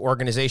two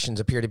organizations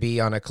appear to be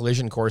on a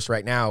collision course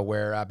right now,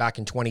 where back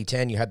in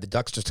 2010, you had the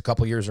Ducks just a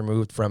couple years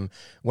removed from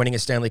winning a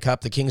Stanley Cup.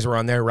 The Kings were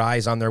on their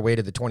rise, on their way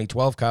to the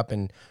 2012 Cup.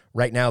 And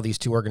right now, these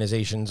two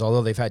organizations,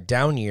 although they've had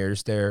down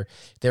years, they're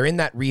in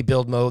that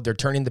rebuild mode. They're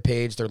turning the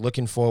page. They're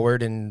looking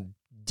forward, and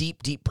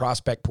deep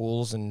prospect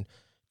pools, and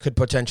could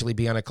potentially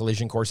be on a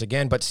collision course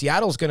again. But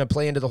Seattle's going to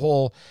play into the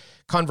whole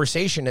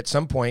conversation at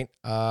some point.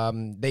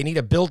 They need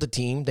to build a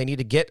team. They need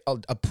to get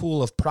a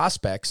pool of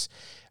prospects.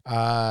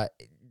 That,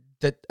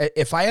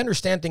 if I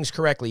understand things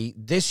correctly,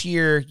 this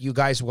year you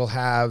guys will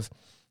have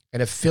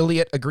an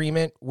affiliate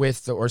agreement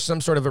with, or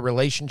some sort of a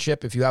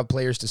relationship if you have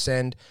players to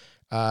send,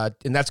 and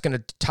that's going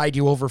to tide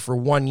you over for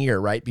 1 year,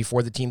 right,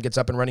 before the team gets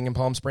up and running in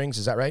Palm Springs.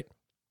 Is that right?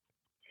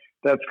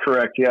 That's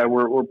correct. Yeah,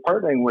 we're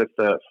partnering with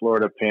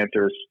Florida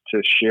Panthers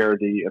to share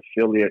the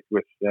affiliate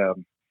with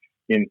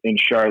in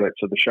Charlotte.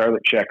 So the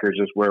Charlotte Checkers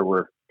is where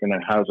we're going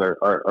to house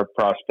our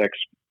prospects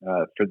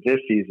for this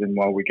season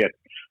while we get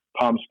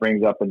Palm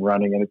Springs up and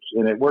running.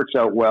 And it works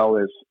out well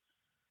as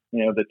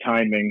the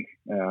timing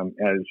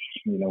as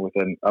with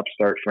an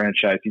upstart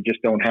franchise, you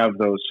just don't have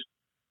a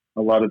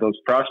lot of those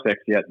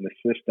prospects yet in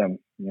the system.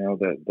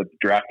 The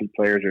drafted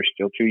players are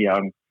still too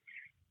young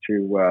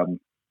to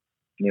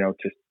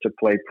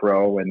play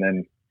pro, and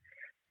then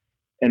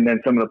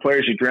some of the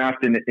players you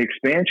draft in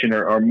expansion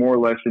are more or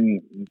less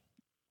in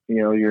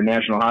your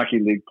National Hockey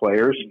League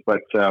players, but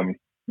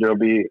there'll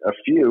be a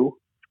few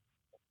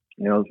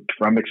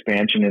from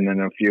expansion, and then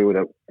a few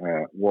that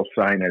will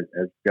sign as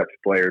depth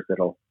players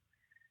that'll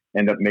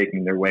end up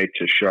making their way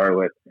to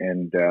Charlotte,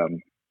 and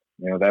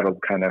that'll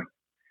kind of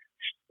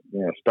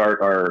start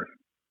our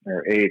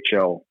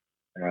AHL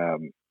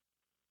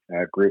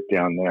group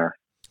down there.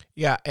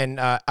 Yeah, and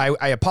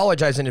I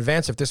apologize in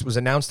advance if this was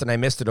announced and I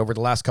missed it over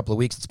the last couple of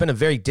weeks. It's been a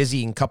very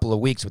dizzying couple of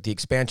weeks with the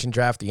expansion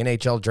draft, the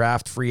NHL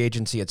draft, free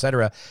agency,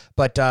 etc.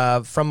 But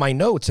from my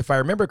notes, if I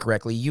remember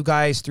correctly, you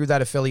guys, through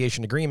that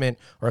affiliation agreement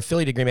or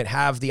affiliate agreement,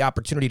 have the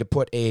opportunity to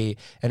put an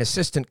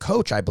assistant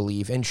coach, I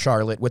believe, in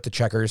Charlotte with the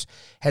Checkers.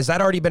 Has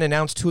that already been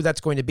announced who that's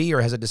going to be,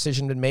 or has a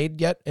decision been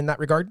made yet in that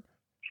regard?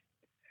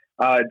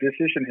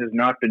 Decision has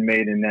not been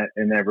made in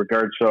that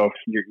regard. So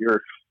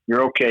you're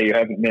okay. You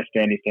haven't missed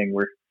anything.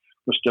 We're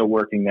still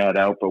working that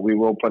out, but we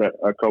will put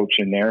a coach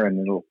in there, and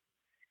it'll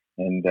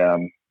kind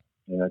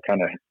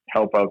of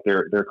help out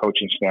their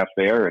coaching staff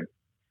there,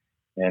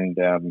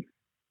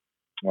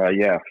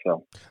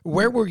 So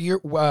where were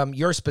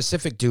your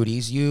specific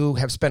duties? You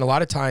have spent a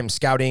lot of time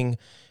scouting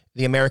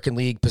the American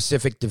League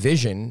Pacific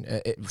Division,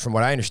 from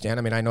what I understand.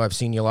 I mean, I know I've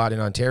seen you a lot in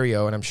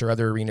Ontario, and I'm sure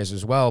other arenas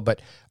as well.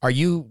 But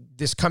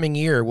this coming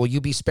year, will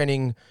you be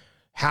spending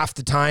half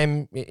the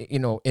time,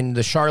 in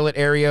the Charlotte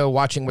area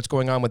watching what's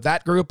going on with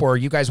that group, or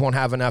you guys won't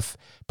have enough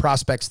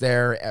prospects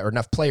there or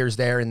enough players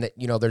there, and that,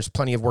 there's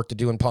plenty of work to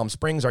do in Palm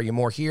Springs? Are you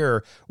more here?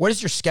 Or what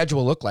does your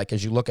schedule look like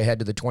as you look ahead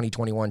to the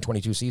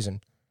 2021-22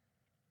 season?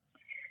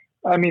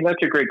 I mean,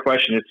 that's a great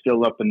question. It's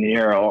still up in the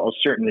air. I'll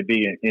certainly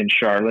be in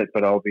Charlotte,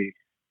 but I'll be,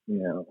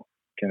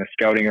 kind of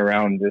scouting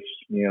around this,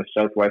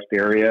 Southwest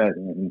area,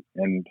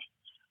 and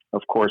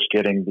of course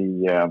getting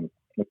the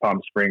Palm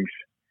Springs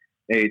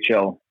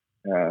AHL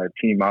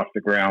team off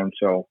the ground.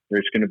 So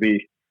there's going to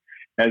be,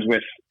 as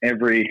with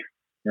any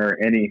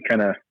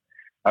kind of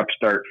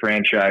upstart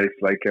franchise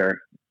like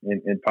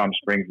in Palm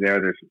Springs,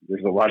 there's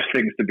a lot of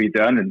things to be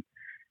done, and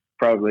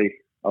probably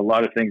a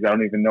lot of things I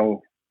don't even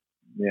know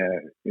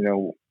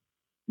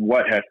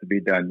what has to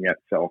be done yet.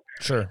 So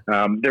sure,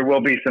 there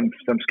will be some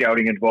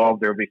scouting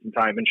involved. There will be some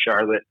time in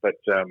Charlotte, but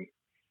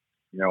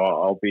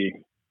I'll be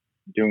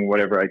doing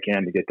whatever I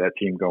can to get that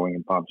team going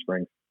in Palm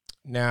Springs.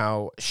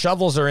 Now,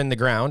 shovels are in the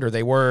ground, or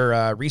they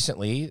were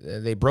recently.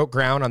 They broke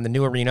ground on the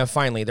new arena.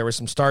 Finally, there were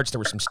some starts, there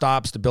were some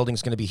stops. The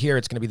building's going to be here,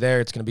 it's going to be there,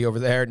 it's going to be over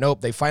there.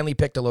 Nope, they finally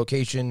picked a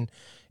location.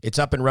 It's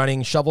up and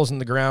running. Shovels in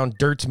the ground,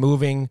 dirt's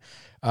moving.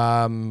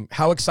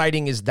 How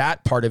exciting is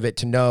that part of it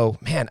to know,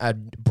 man, a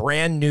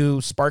brand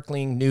new,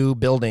 sparkling new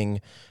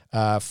building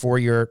for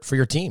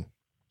your team?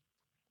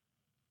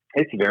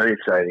 It's very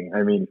exciting.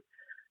 I mean,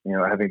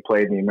 having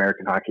played in the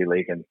American Hockey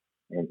League and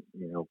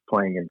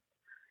playing in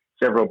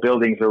several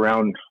buildings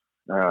around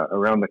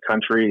the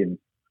country, and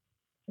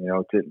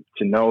to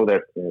know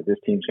that this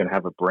team's going to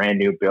have a brand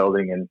new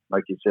building, and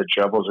like you said,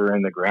 shovels are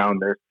in the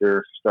ground.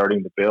 They're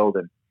starting to build,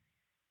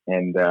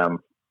 and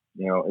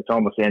it's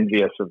almost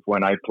envious of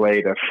when I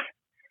played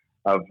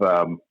of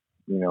some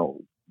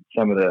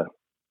of the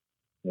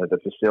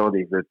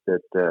facilities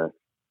that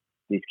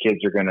these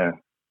kids are going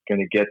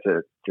to get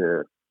to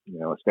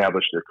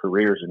establish their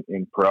careers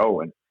in pro,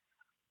 and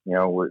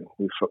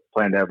we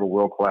plan to have a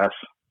world-class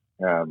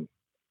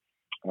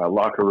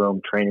locker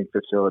room, training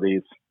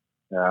facilities.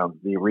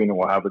 The arena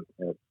will have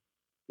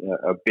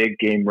a big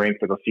game rink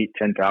that'll seat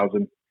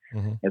 10,000,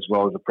 as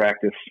well as a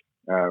practice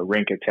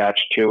rink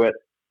attached to it.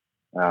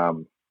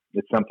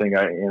 It's something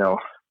I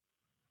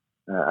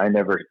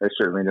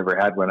certainly never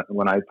had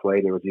when I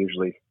played. It was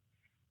usually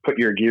put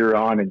your gear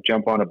on and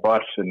jump on a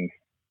bus and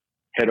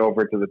head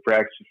over to the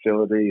practice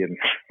facility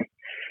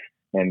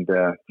and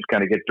just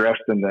kind of get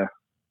dressed in the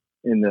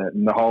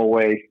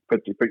hallway,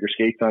 put your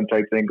skates on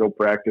type thing, go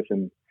practice.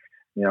 And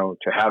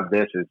to have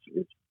this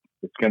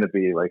it's going to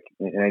be like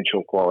an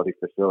NHL quality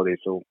facility.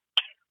 So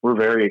we're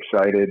very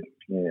excited,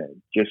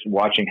 just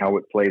watching how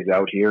it plays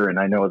out here. And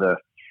I know the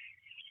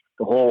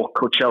whole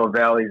Coachella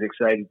Valley is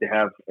excited to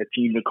have a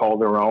team to call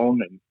their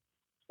own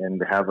and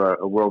to have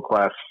a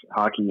world-class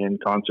hockey and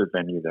concert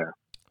venue there.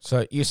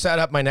 So you set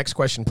up my next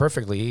question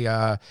perfectly.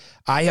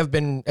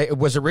 It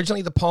was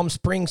originally the Palm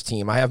Springs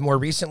team. I have more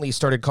recently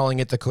started calling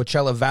it the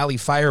Coachella Valley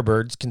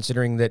Firebirds,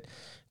 considering that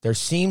there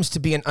seems to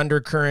be an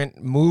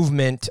undercurrent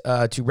movement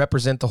to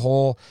represent the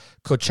whole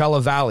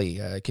Coachella Valley.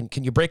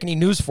 Can you break any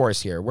news for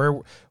us here?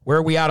 Where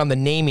are we at on the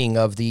naming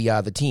of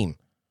the team?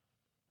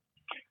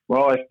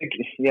 Well, I think,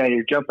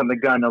 you're jumping the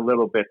gun a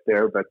little bit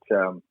there, but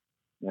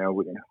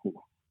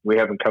we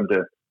haven't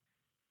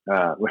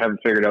we haven't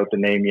figured out the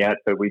name yet,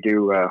 but we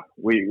do.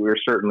 We're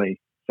certainly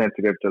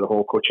sensitive to the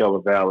whole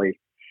Coachella Valley,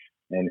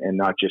 and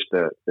not just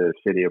the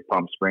city of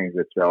Palm Springs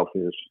itself.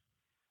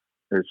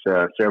 There's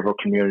several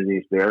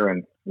communities there,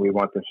 and we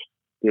want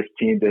this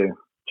team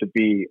to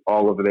be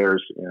all of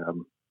theirs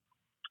in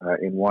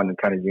one, and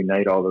kind of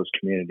unite all those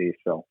communities.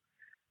 So,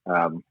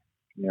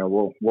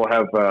 we'll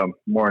have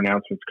more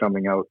announcements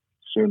coming out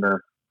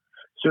sooner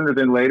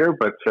than later.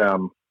 But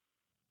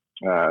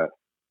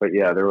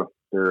yeah,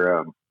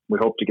 we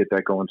hope to get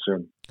that going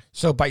soon.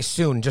 So by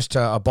soon, just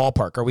a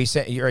ballpark, are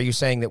you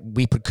saying that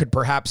we could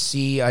perhaps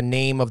see a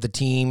name of the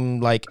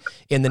team like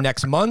in the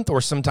next month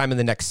or sometime in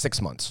the next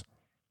 6 months?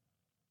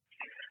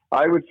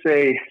 I would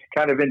say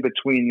kind of in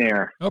between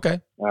there. Okay.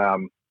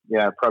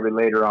 Probably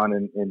later on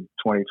in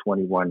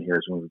 2021 here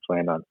is when we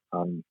plan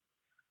on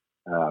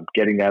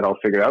getting that all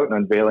figured out and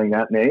unveiling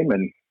that name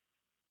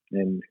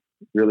and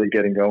really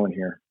getting going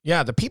here.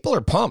 Yeah, the people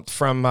are pumped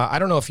from, I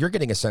don't know if you're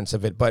getting a sense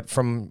of it, but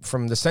from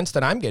the sense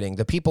that I'm getting,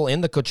 the people in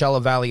the Coachella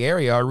Valley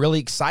area are really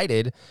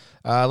excited,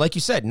 like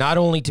you said, not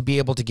only to be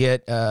able to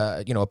get,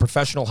 a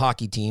professional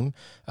hockey team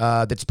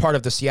that's part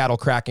of the Seattle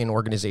Kraken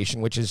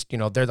organization, which is,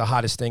 they're the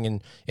hottest thing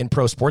in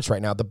pro sports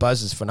right now. The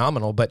buzz is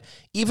phenomenal. But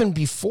even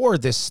before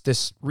this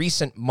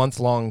recent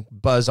month-long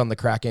buzz on the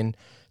Kraken,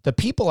 the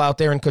people out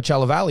there in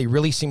Coachella Valley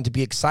really seem to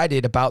be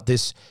excited about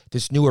this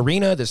new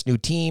arena, this new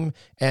team,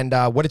 and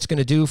what it's going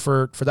to do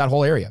for that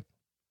whole area.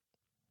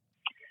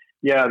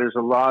 Yeah, there's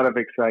a lot of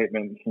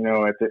excitement,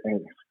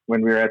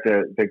 when we were at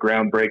the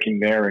groundbreaking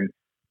there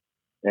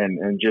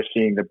and just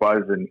seeing the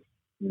buzz. And,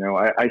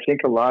 I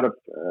think a lot of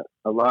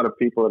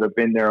people that have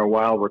been there a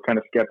while were kind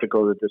of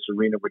skeptical that this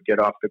arena would get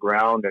off the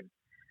ground,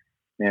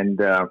 and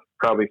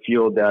probably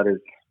fueled that is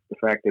the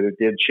fact that it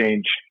did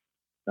change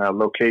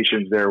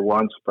locations there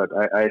once. But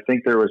I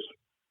think there was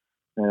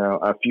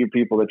a few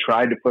people that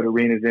tried to put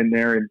arenas in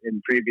there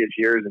in previous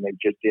years, and it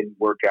just didn't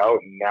work out.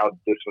 And now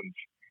this one's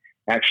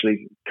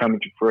actually coming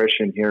to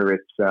fruition here.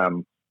 It's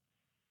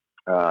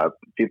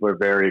people are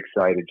very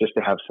excited just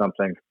to have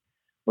something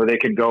where they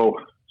can go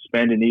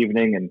spend an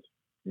evening and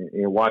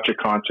watch a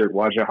concert,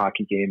 watch a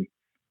hockey game,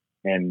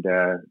 and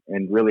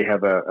really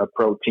have a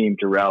pro team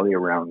to rally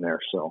around there.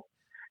 So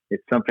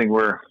it's something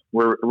we're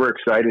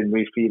excited, and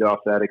we feed off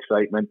that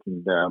excitement,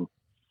 and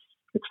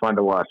it's fun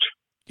to watch.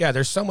 Yeah,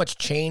 there's so much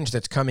change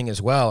that's coming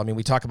as well. I mean,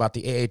 we talk about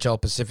the AHL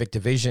Pacific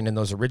Division and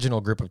those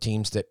original group of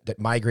teams that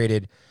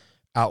migrated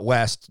out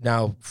west,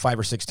 now 5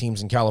 or 6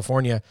 teams in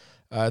California.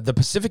 the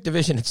Pacific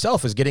Division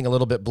itself is getting a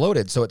little bit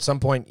bloated. So at some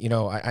point,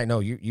 I know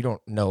you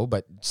don't know,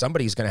 but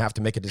somebody's going to have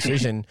to make a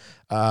decision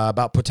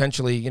about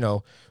potentially,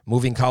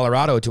 moving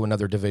Colorado to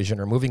another division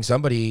or moving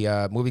somebody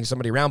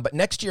around. But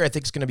next year, I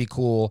think it's going to be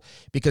cool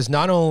because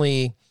not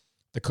only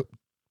the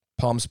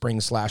Palm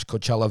Springs /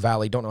 Coachella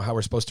Valley, don't know how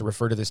we're supposed to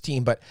refer to this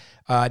team, but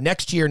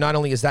next year, not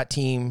only is that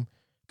team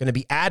going to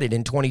be added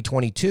in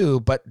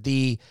 2022, but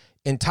the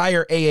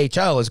entire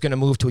AHL is going to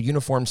move to a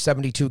uniform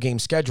 72-game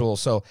schedule.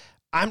 So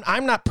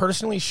I'm not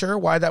personally sure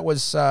why that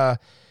was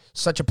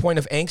such a point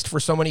of angst for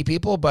so many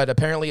people, but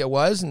apparently it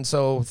was. And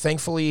so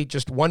thankfully,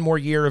 just one more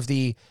year of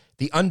the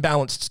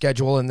unbalanced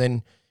schedule, and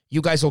then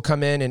you guys will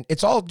come in, and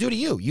it's all due to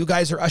you. You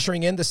guys are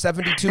ushering in the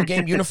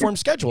 72-game uniform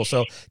schedule.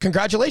 So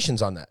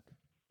congratulations on that.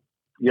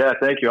 Yeah,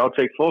 thank you. I'll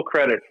take full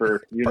credit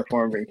for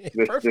uniforming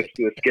this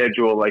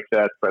schedule like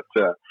that. But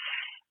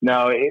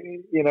no,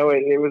 it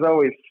was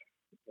always.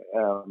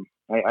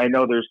 I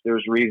know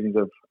there's reasons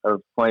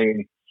of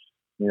playing,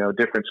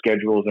 different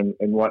schedules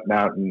and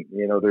whatnot, and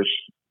there's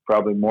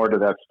probably more to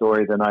that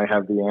story than I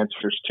have the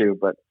answers to.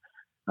 But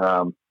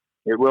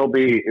it will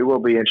be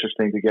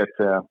interesting to get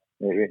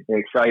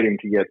exciting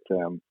to get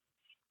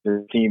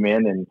the team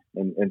in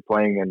and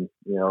playing, and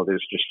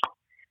there's just.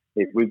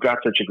 We've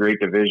got such a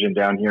great division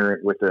down here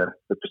with the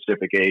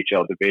Pacific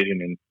AHL division,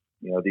 and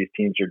these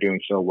teams are doing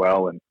so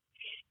well, and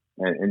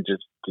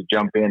just to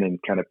jump in and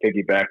kind of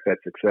piggyback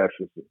that success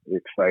is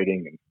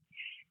exciting.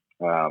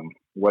 And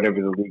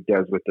whatever the league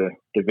does with the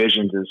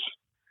divisions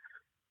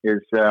is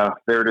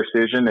their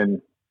decision,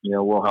 and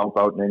we'll help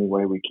out in any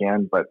way we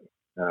can. But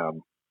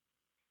no,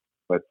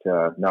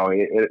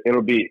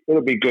 it'll be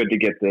good to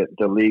get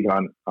the league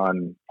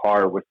on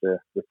par with the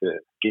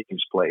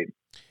games played.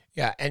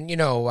 Yeah, and you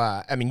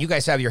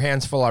guys have your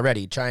hands full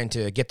already trying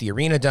to get the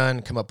arena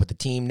done, come up with the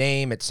team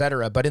name,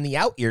 etc. But in the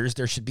out years,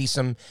 there should be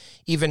some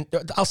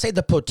I'll say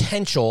the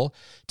potential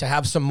to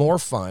have some more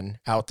fun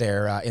out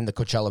there in the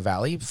Coachella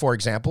Valley. For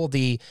example,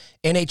 the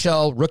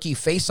NHL Rookie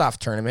Face-Off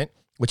Tournament,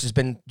 which has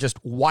been just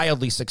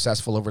wildly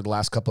successful over the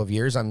last couple of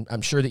years.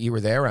 I'm sure that you were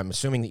there. I'm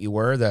assuming that you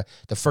were. The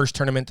first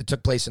tournament that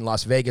took place in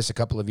Las Vegas a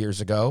couple of years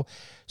ago.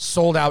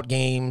 Sold out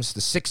games, the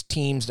 6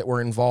 teams that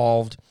were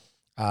involved.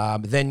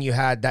 Then you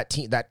had that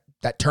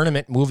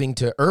tournament moving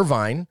to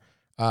Irvine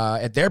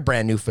at their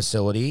brand new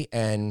facility.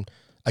 And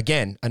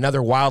again,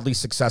 another wildly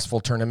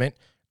successful tournament.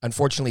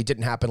 Unfortunately, it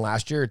didn't happen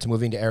last year. It's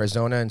moving to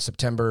Arizona in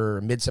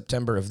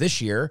mid-September of this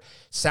year.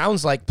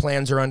 Sounds like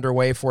plans are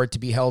underway for it to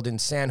be held in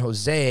San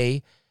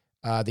Jose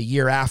the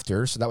year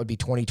after. So that would be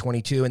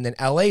 2022. And then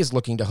LA is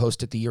looking to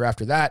host it the year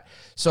after that.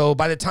 So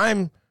by the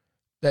time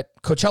that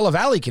Coachella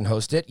Valley can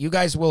host it, you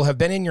guys will have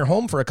been in your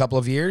home for a couple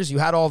of years.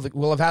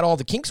 Will have had all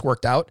the kinks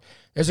worked out.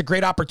 There's a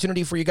great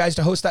opportunity for you guys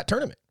to host that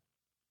tournament.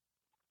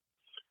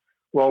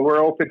 Well,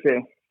 we're open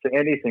to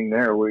anything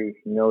there. We've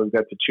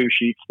got the 2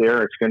 sheets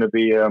there. It's going to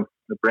be a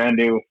brand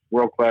new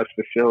world-class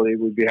facility.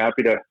 We'd be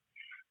happy to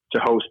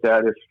host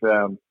that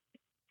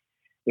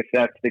if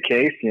that's the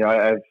case.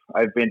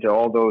 I've been to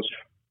all those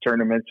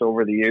tournaments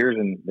over the years,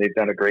 and they've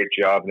done a great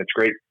job, and it's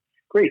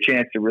great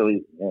chance to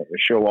really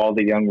show all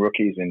the young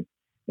rookies and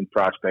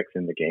prospects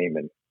in the game.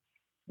 And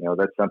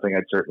that's something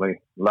I'd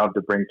certainly love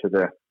to bring to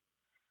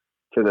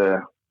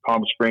the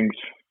Palm Springs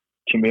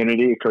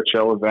community,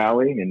 Coachella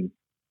Valley, and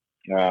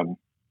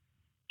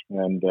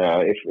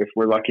if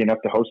we're lucky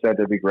enough to host that,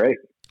 that'd be great.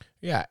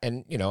 Yeah,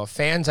 and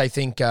fans, I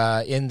think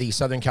in the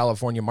Southern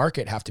California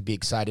market have to be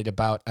excited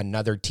about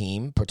another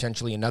team,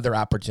 potentially another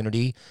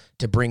opportunity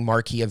to bring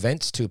marquee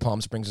events to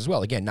Palm Springs as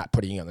well. Again, not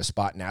putting you on the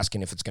spot and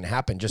asking if it's going to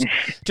happen, just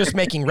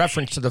making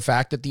reference to the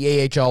fact that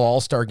the AHL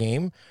All-Star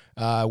Game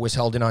was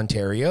held in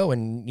Ontario,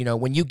 and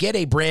when you get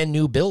a brand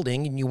new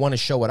building and you want to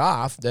show it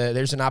off,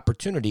 there's an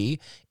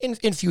opportunity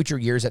in future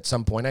years at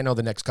some point. I know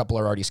the next couple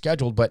are already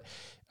scheduled, but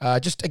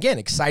just again,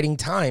 exciting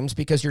times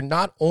because you're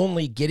not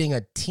only getting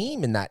a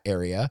team in that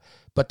area,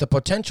 but the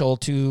potential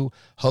to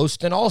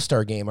host an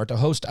all-star game or to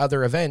host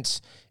other events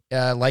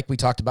like we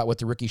talked about with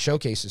the rookie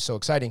showcase is so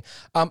exciting.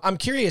 I'm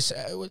curious,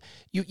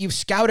 you've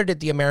scouted at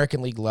the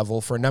American League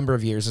level for a number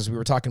of years, as we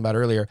were talking about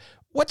earlier.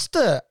 What's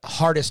the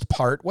hardest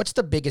part? What's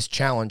the biggest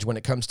challenge when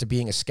it comes to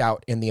being a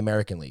scout in the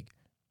American League?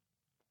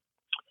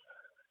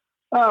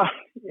 I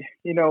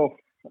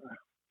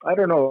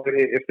don't know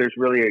if there's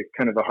really a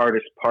kind of the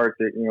hardest part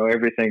that,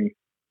 everything,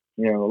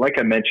 like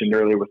I mentioned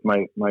earlier with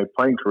my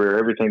playing career,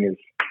 everything is,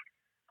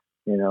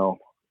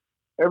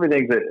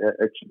 everything that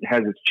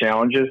has its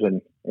challenges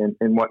and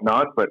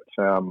whatnot, but,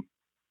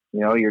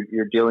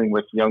 you're dealing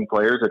with young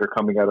players that are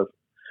coming out of,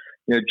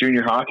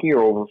 junior hockey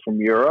or over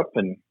from Europe.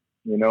 And,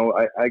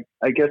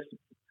 I guess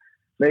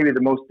maybe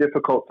the most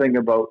difficult thing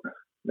about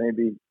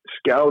maybe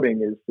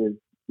scouting is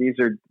these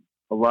are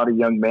a lot of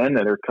young men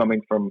that are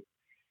coming from,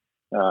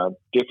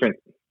 different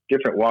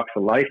walks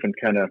of life and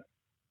kind of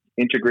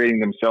integrating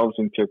themselves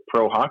into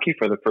pro hockey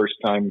for the first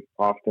time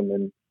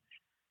often.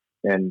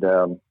 And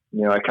I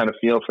kind of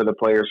feel for the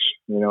players,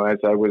 as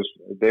I was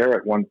there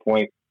at one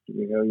point,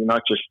 you're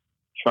not just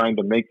trying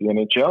to make the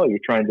NHL, you're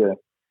trying to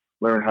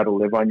learn how to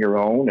live on your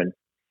own.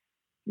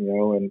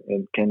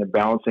 and kind of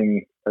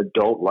balancing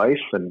adult life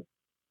and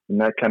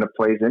that kind of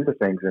plays into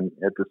things. And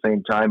at the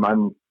same time,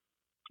 I'm,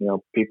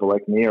 people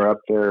like me are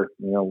up there,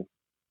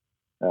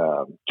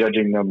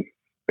 judging them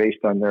based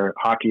on their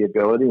hockey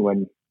ability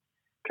when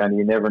kind of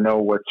you never know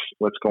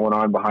what's going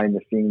on behind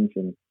the scenes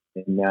and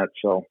that.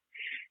 So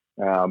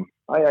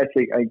I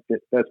think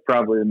that's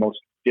probably the most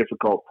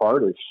difficult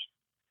part is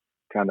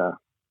kind of,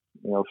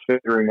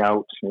 figuring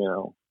out,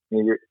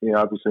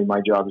 obviously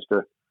my job is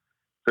to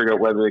figure out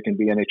whether they can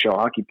be NHL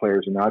hockey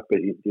players or not, but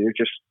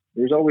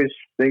there's always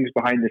things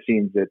behind the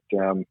scenes that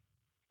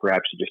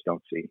perhaps you just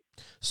don't see.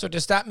 So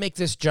does that make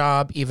this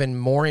job even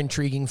more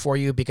intriguing for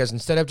you? Because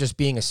instead of just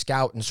being a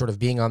scout and sort of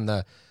being on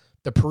the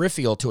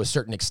peripheral to a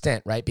certain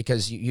extent, right?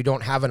 Because you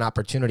don't have an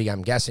opportunity,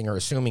 I'm guessing, or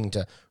assuming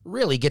to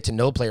really get to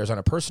know players on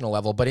a personal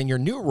level. But in your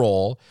new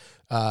role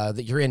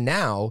that you're in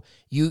now,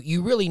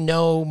 you really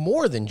know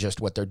more than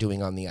just what they're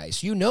doing on the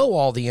ice. You know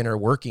all the inner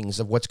workings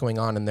of what's going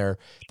on in their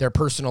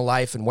personal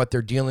life and what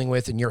they're dealing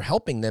with, and you're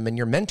helping them and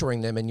you're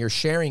mentoring them and you're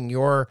sharing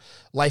your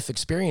life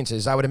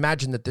experiences. I would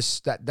imagine that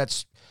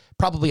that's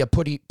probably a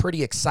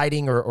pretty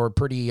exciting or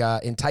pretty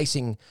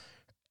enticing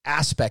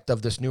aspect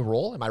of this new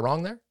role. Am I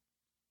wrong there?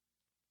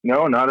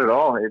 No, not at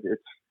all.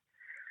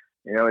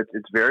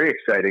 It's very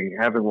exciting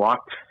having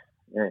walked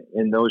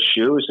in those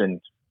shoes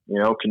and,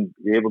 can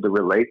be able to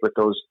relate with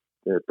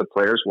the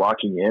players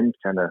walking in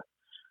kind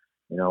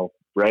of,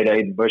 bright-eyed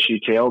and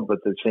bushy-tailed, but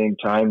at the same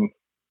time,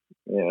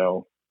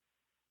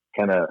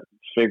 kind of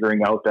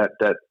figuring out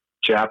that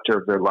chapter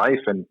of their life.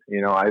 And,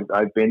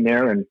 I've been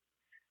there and,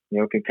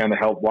 can kind of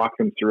help walk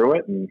them through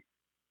it. And,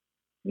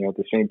 at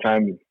the same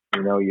time,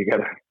 you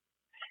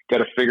got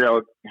to figure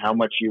out how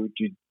much you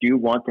do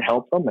want to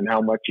help them and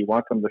how much you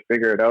want them to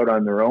figure it out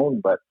on their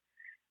own. But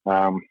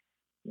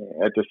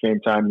at the same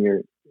time,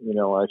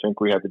 I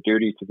think we have a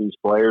duty to these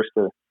players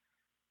to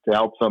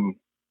help them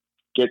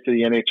get to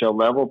the NHL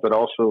level, but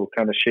also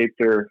kind of shape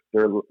their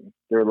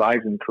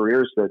lives and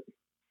careers that,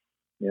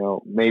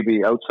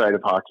 maybe outside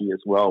of hockey as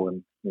well.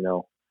 And,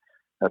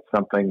 that's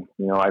something,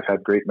 I've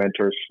had great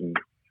mentors and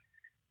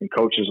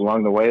coaches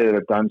along the way that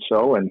have done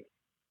so. And,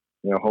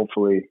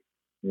 hopefully,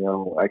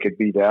 I could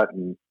be that,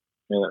 and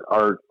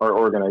our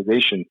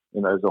organization,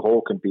 as a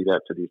whole, can be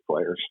that to these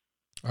players.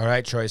 All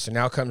right, Troy. So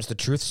now comes the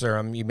truth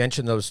serum. You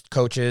mentioned those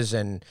coaches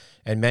and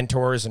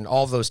mentors and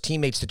all those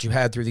teammates that you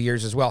had through the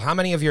years as well. How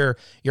many of your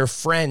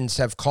friends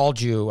have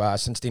called you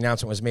since the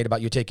announcement was made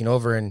about you taking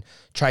over and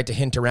tried to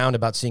hint around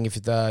about seeing if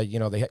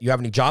you have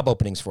any job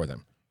openings for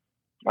them?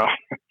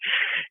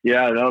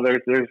 Yeah, no,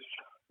 there's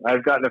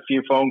I've gotten a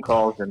few phone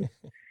calls and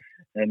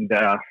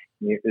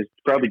it's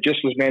probably just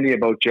as many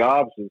about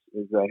jobs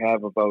as I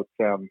have about,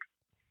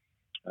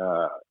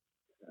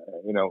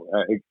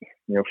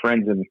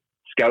 friends and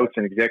scouts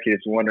and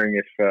executives wondering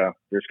if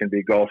there's going to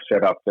be golf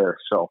set up there.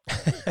 So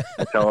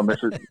I tell them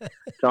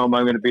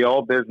I'm going to be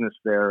all business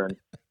there, and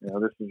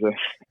this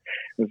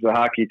is a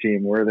hockey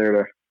team. We're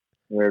there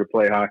to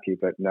play hockey.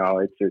 But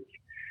no,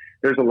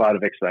 there's a lot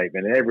of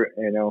excitement.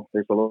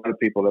 There's a lot of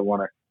people that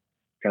want to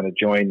kind of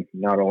join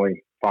not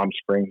only Palm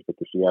Springs but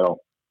the Seattle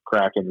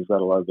Kraken. Has got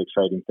a lot of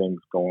exciting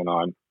things going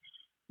on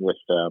with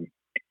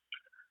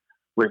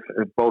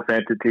both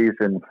entities,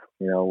 and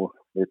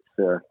it's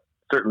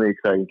certainly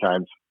exciting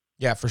times.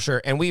 Yeah, for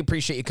sure. And we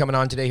appreciate you coming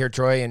on today here,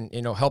 Troy, and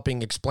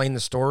helping explain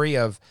the story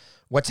of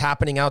what's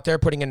happening out there,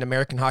 putting an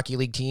American Hockey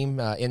League team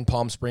in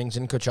Palm Springs,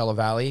 in Coachella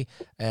Valley.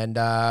 And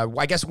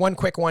I guess one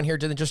quick one here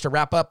just to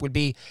wrap up would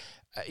be,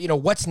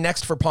 what's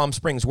next for Palm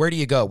Springs? Where do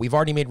you go? We've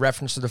already made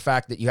reference to the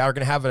fact that you are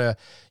going to have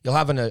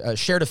a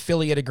shared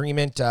affiliate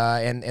agreement,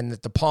 and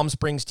that the Palm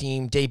Springs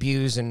team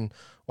debuts in,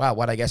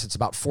 I guess it's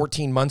about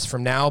 14 months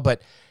from now.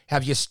 But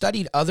have you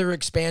studied other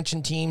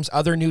expansion teams,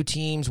 other new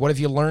teams? What have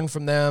you learned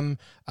from them?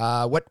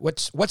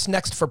 What's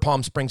next for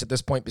Palm Springs at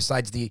this point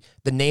besides the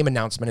name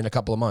announcement in a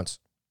couple of months?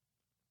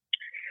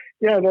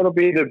 Yeah, that'll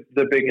be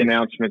the big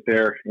announcement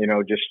there.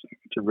 Just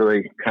to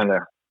really kind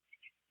of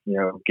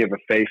give a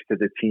face to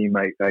the team,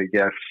 I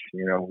guess.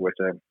 With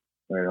a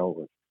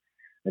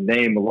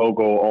name, a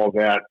logo, all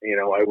that.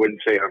 I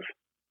wouldn't say I've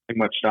too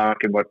much stock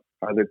in what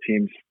other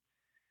teams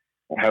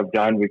have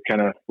done. We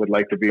kind of would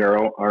like to be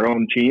our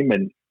own team,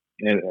 and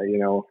at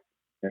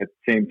the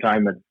same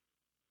time,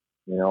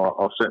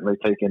 I'll certainly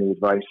take any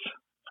advice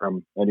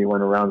from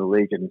anyone around the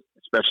league, and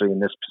especially in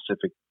this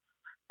specific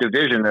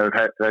division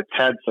that's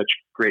had such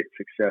great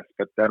success.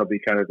 But that'll be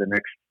kind of the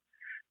next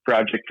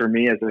project for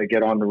me as I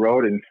get on the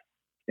road and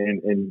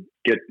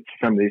get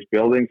some of these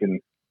buildings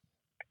and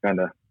kind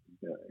of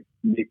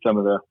meet some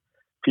of the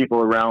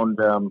people around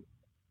the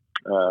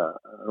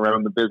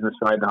business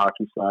side, the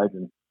hockey side,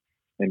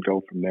 and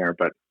go from there.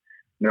 But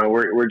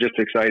we're just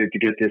excited to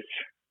get this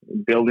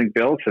building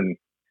built, and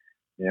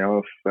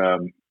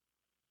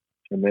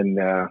and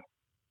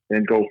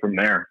then go from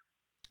there.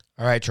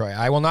 All right, Troy.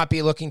 I will not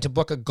be looking to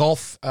book a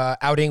golf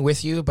outing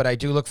with you, but I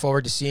do look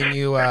forward to seeing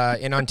you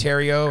in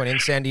Ontario and in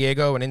San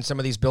Diego and in some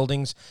of these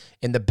buildings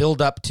in the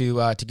build up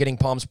to getting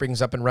Palm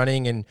Springs up and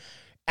running. And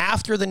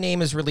After the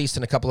name is released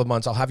in a couple of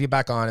months, I'll have you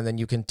back on, and then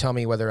you can tell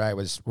me whether I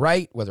was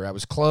right, whether I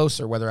was close,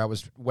 or whether I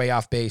was way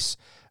off base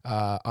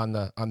on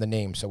the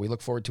name. So we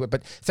look forward to it.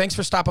 But thanks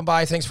for stopping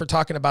by. Thanks for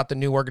talking about the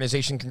new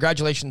organization.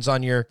 Congratulations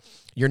on your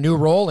new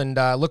role, and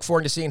look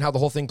forward to seeing how the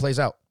whole thing plays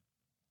out.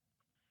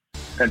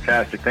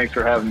 Fantastic. Thanks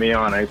for having me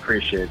on. I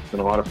appreciate it. It's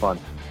been a lot of fun.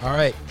 All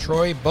right,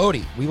 Troy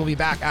Bodie. We will be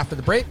back after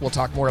the break. We'll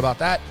talk more about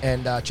that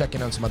and check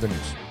in on some other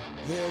news.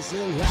 There's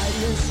a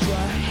lightning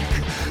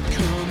strike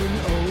coming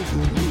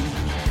over me.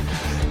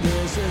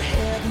 There's a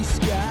heavy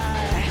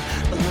sky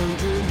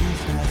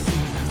underneath my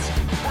feet.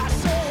 I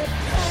said,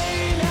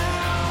 hey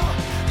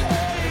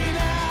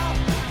now,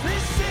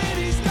 this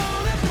city's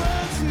gonna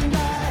burn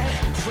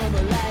tonight from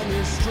a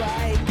lightning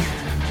strike.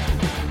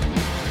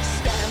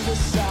 Stand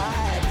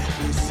aside,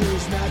 this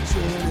is not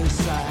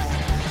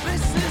genocide.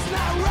 This is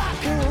not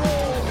rock and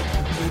roll,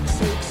 it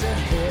takes a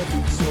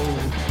heavy toll.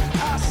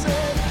 I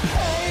said,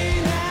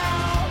 hey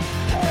now,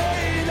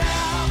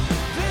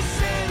 this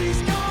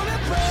city's gonna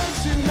burn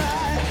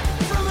tonight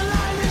from a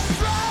lightning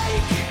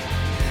strike.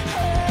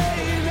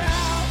 Hey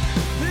now,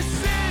 this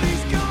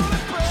city's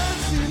gonna burn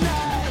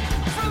tonight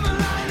from a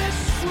lightning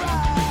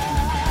strike.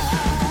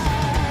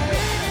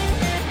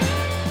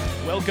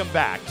 Welcome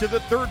back to the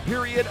third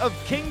period of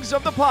Kings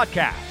of the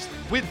Podcast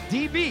with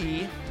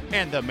DB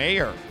and the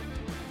Mayor.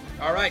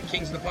 All right,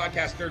 Kings of the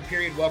Podcast, third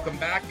period. Welcome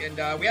back. And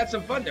we had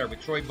some fun there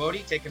with Troy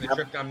Bodie taking a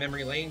trip down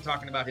memory lane,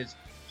 talking about his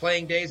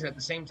playing days, and at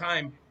the same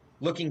time,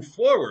 looking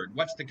forward,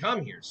 what's to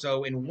come here.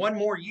 So in one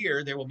more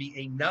year, there will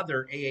be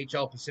another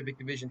AHL Pacific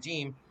Division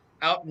team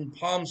out in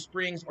Palm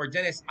Springs, or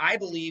Dennis, I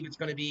believe it's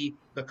going to be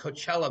the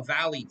Coachella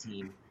Valley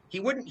team. He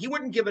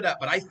wouldn't give it up,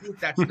 but I think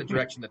that's the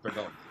direction that they're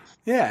going.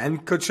 Yeah,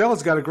 and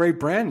Coachella's got a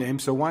great brand name,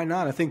 so why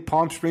not? I think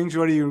Palm Springs,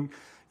 when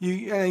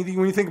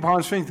you think of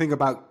Palm Springs, think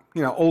about,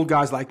 old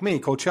guys like me.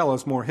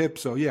 Coachella's more hip,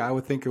 so yeah, I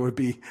would think it would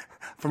be,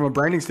 from a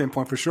branding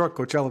standpoint, for sure,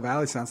 Coachella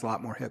Valley sounds a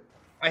lot more hip.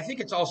 I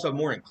think it's also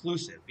more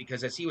inclusive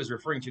because, as he was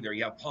referring to there,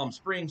 you have Palm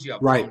Springs, you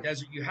have Right. Palm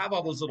Desert, you have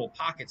all those little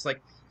pockets.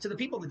 Like, to the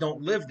people that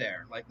don't live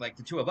there, like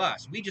the two of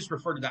us, we just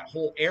refer to that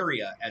whole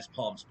area as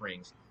Palm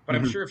Springs. But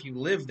I'm sure if you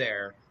live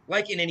there,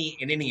 like in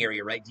any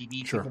area, right,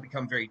 DB, Sure. people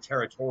become very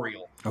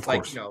territorial. Of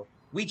like, course.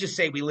 we just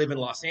say we live in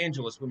Los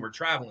Angeles when we're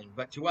traveling,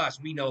 but to us,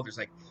 we know there's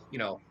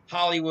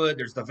Hollywood,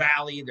 there's the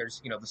Valley,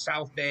 there's the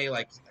South Bay.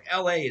 Like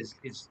LA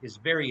is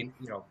very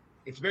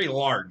it's very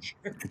large.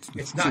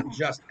 It's not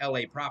just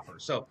LA proper.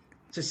 So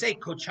to say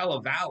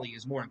Coachella Valley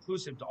is more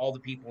inclusive to all the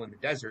people in the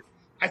desert,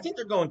 I think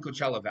they're going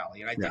Coachella Valley,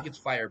 and I think it's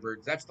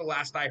Firebirds. That's the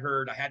last I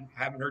heard. I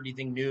haven't heard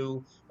anything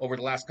new over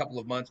the last couple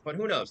of months, but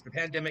who knows? The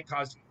pandemic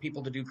caused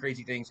people to do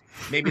crazy things.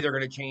 Maybe they're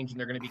going to change and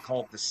they're going to be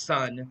called the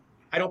Sun.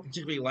 I don't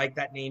particularly like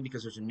that name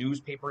because there's a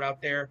newspaper out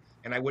there,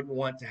 and I wouldn't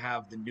want to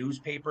have the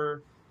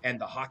newspaper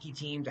and the hockey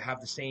team to have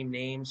the same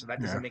name, so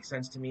that doesn't make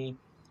sense to me.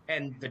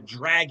 And the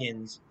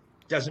Dragons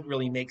doesn't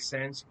really make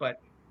sense, but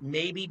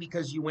maybe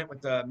because you went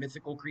with the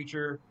mythical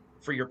creature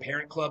for your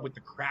parent club with the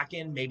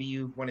Kraken, maybe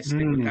you want to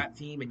stick with that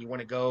theme and you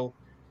want to go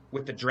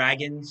with the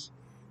Dragons.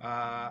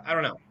 I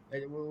don't know.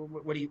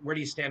 Where do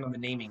you stand on the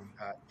naming?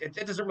 It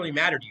doesn't really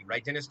matter to you,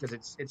 right, Dennis?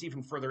 Because it's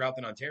even further out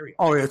than Ontario.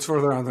 Oh yeah, it's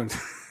further out than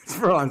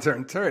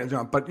Ontario,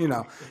 John. But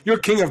you're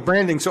king of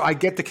branding, so I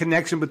get the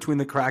connection between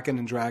the Kraken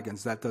and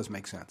Dragons. That does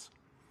make sense.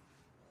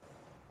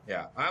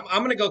 Yeah,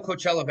 I'm going to go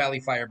Coachella Valley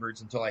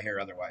Firebirds until I hear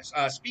otherwise.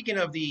 Speaking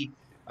of the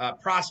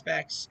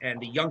prospects and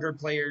the younger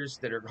players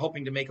that are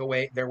hoping to make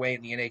their way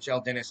in the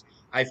NHL, Dennis,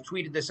 I've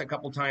tweeted this a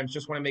couple times.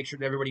 Just want to make sure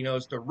that everybody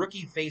knows the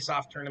Rookie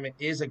Face-Off Tournament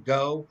is a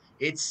go.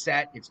 It's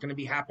set. It's going to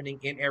be happening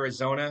in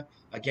Arizona.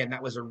 Again,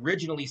 that was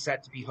originally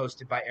set to be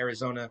hosted by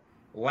Arizona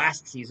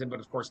last season, but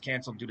of course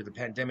canceled due to the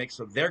pandemic.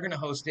 So they're going to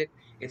host it.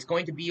 It's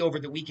going to be over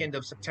the weekend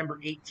of September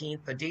 18th.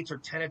 The dates are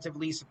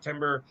tentatively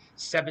September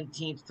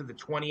 17th to the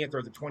 20th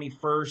or the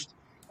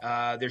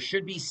 21st. There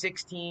should be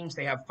 6 teams.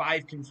 They have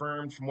 5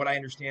 confirmed. From what I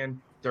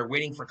understand, they're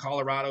waiting for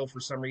Colorado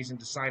for some reason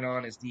to sign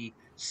on as the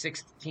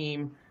 6th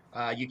team.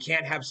 You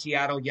can't have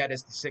Seattle yet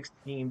as the 6th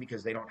team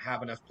because they don't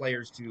have enough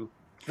players to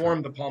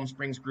form the Palm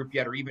Springs group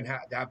yet, or even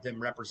have them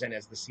represent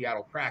as the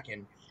Seattle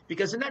Kraken.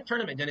 Because in that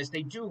tournament, Dennis,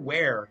 they do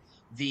wear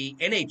the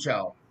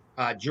NHL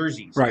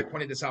jerseys. Right. I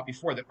pointed this out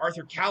before, that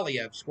Arthur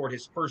Kaliyev scored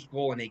his first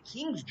goal in a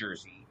Kings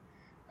jersey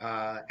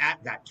at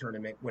that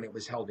tournament when it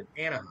was held in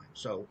Anaheim.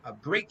 So a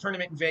great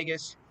tournament in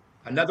Vegas,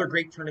 another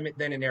great tournament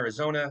then in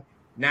Arizona.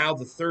 Now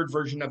the third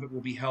version of it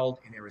will be held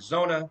in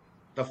Arizona.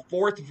 The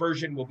fourth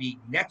version will be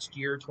next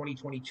year,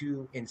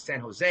 2022, in San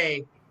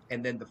Jose.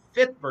 And then the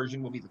fifth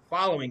version will be the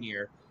following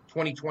year,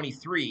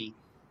 2023,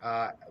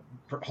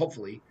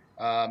 hopefully,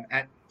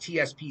 at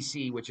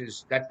TSPC, which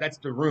is that's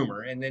the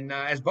rumor. And then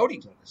as Bodie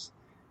told us,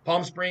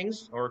 Palm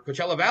Springs or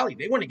Coachella Valley,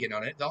 they want to get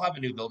on it. They'll have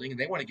a new building and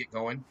they want to get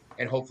going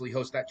and hopefully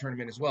host that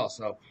tournament as well.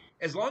 So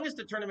as long as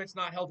the tournament's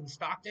not held in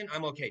Stockton,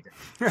 I'm okay.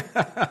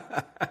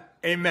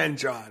 Amen,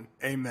 John.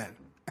 Amen.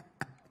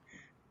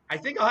 I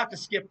think I'll have to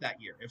skip that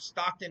year if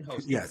Stockton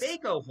hosts it. Yes.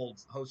 If Vaco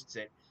hosts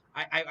it,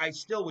 I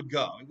still would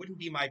go. It wouldn't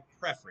be my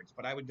preference,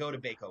 but I would go to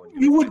Baco.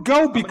 You would go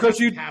I'm gonna because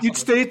have to pass you'd on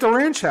stay at the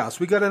ranch house.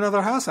 We got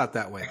another house out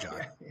that way,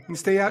 John. You can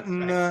stay out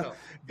in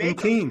Baco.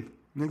 Keene.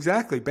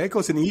 Exactly.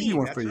 Baco's an easy Keene,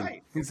 one that's for you.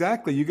 right.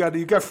 Exactly. You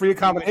got free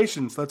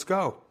accommodations. Let's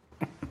go.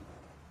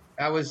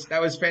 That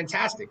was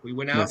fantastic. We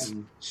went out Yes.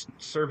 and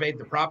surveyed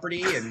the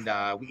property, and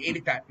we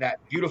ate at that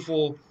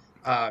beautiful.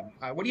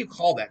 What do you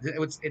call that?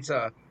 It's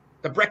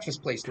the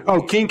breakfast place. That we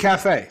Oh, ate. King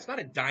Cafe. It's not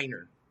a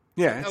diner.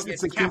 Yeah,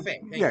 It's a cafe.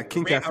 King, Thank yeah, you.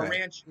 King A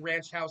Cafe.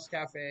 ranch house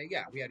cafe.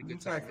 Yeah, we had a good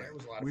time Exactly. there. It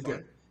was a lot of We fun.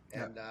 did.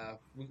 Yeah. And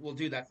we'll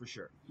do that for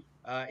sure.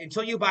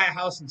 Until you buy a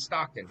house in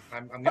Stockton,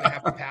 I'm going to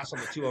have to pass on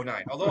the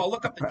 209. Although I'll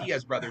look up the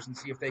Diaz brothers and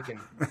see if they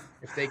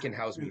can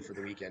house me for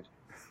the weekend.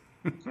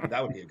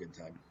 That would be a good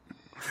time.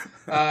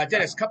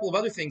 Dennis, a couple of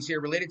other things here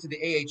related to the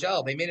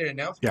AHL. They made an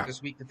announcement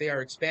this week that they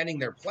are expanding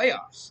their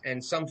playoffs,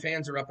 and some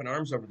fans are up in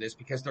arms over this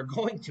because they're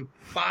going to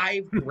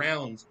 5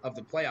 rounds of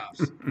the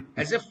playoffs.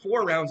 As if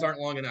 4 rounds aren't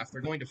long enough,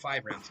 they're going to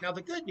 5 rounds. Now,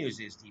 the good news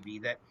is,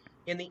 DB, that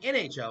in the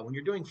NHL, when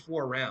you're doing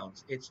 4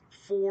 rounds, it's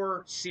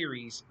 4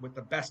 series with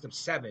the best of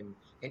 7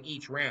 in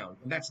each round,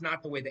 and that's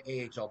not the way the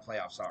AHL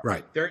playoffs are.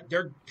 Right.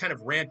 They're kind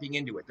of ramping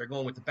into it. They're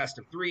going with the best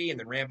of 3 and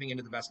then ramping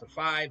into the best of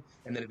 5,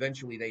 and then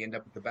eventually they end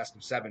up with the best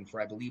of 7 for,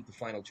 I believe, the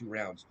final 2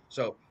 rounds.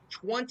 So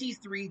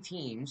 23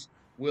 teams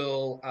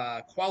will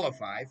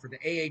qualify for the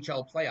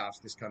AHL playoffs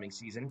this coming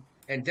season,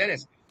 and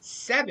Dennis,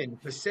 7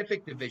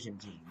 Pacific Division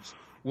teams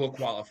will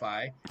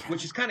qualify,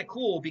 which is kind of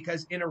cool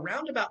because in a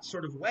roundabout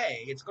sort of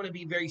way, it's going to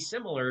be very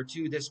similar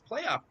to this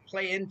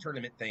play-in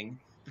tournament thing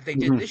that they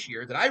did this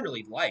year that I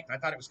really liked. I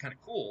thought it was kind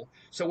of cool.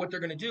 So what they're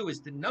going to do is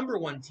the number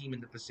 1 team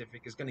in the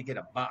Pacific is going to get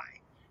a bye.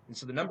 And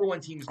so the number 1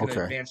 team is going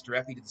to advance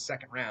directly to the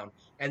second round.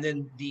 And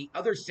then the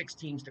other 6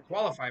 teams to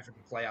qualify for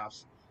the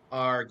playoffs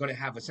are going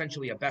to have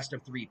essentially a best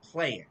of 3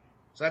 play-in.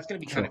 So that's going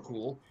to be kind of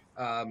cool.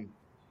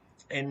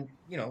 And,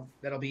 you know,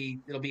 it'll be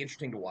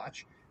interesting to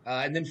watch.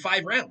 And then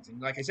 5 rounds. And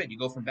like I said, you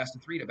go from best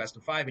of 3 to best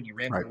of 5, and you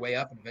ramp your way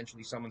up, and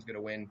eventually someone's going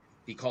to win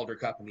the Calder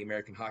Cup and the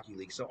American Hockey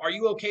League. So are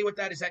you okay with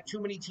that? Is that too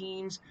many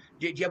teams?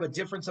 Do you have a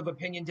difference of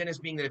opinion, Dennis,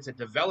 being that it's a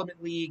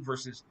development league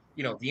versus,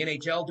 you know, the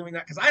NHL doing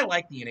that? Because I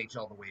like the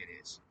NHL the way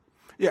it is.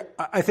 Yeah,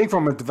 I think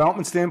from a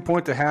development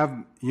standpoint, to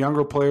have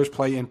younger players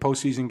play in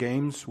postseason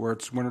games where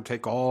it's winner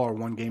take all or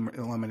 1 game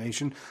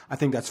elimination, I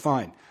think that's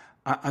fine.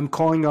 I'm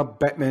calling up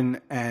Bettman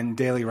and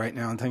Daly right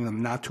now and telling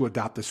them not to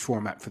adopt this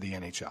format for the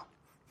NHL.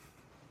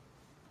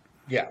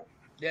 Yeah.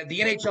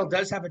 The NHL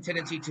does have a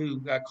tendency to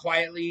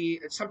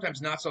quietly,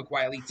 sometimes not so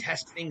quietly,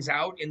 test things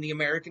out in the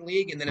American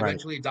League and then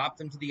eventually adopt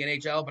them to the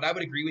NHL. But I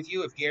would agree with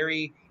you if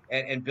Gary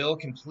and Bill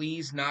can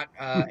please not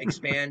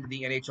expand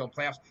the NHL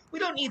playoffs. We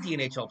don't need the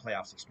NHL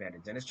playoffs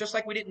expanded, Dennis, just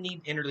like we didn't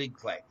need interleague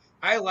play.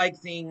 I like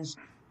things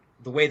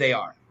the way they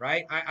are,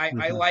 right?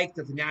 I like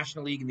that the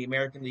National League and the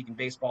American League in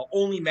baseball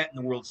only met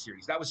in the World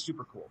Series. That was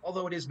super cool.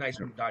 Although it is nice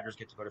when the Dodgers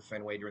get to go to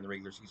Fenway during the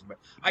regular season, but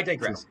I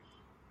digress.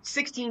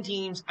 16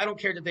 teams. I don't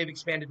care that they've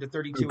expanded to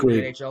 32 in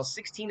the NHL.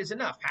 16 is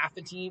enough. Half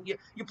the team.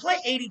 You play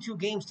 82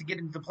 games to get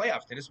into the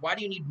playoffs, Dennis. Why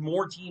do you need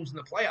more teams in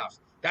the playoffs?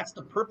 That's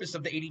the purpose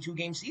of the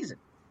 82-game season.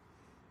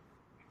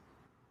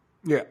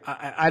 Yeah,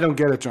 I don't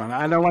get it, John.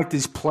 I don't like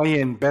these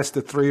play-in best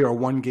of 3 or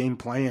 1 game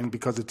play-in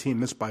because the team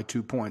missed by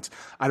 2 points.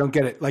 I don't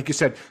get it. Like you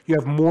said, you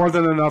have more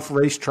than enough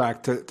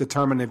racetrack to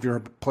determine if you're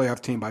a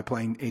playoff team by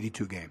playing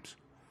 82 games.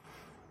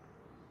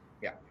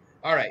 Yeah.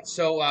 All right.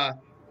 So,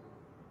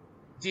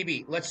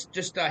 DB, let's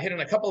just hit on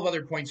a couple of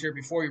other points here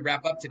before we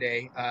wrap up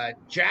today.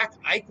 Jack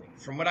Eichel,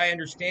 from what I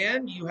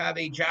understand, you have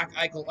a Jack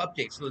Eichel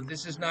update. So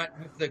this is not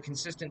the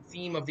consistent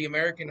theme of the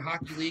American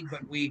Hockey League,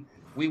 but we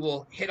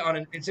will hit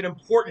on it's an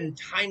important,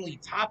 timely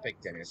topic,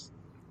 Dennis.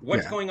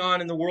 What's going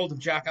on in the world of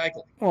Jack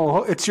Eichel?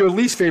 Well, it's your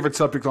least favorite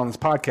subject on this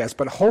podcast,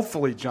 but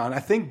hopefully, John, I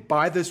think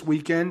by this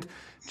weekend,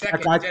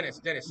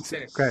 Dennis,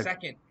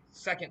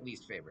 second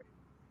least favorite.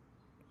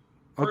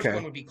 First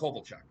one would be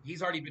Kovalchuk.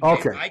 He's already been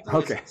banned.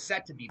 Eichel is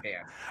set to be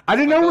banned. I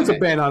didn't know there was a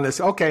ban on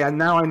this. Okay, and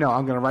now I know.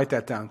 I'm going to write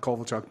that down.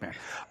 Kovalchuk ban.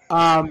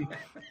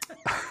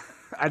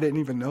 I didn't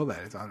even know that.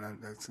 It's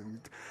on.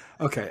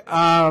 Okay.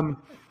 I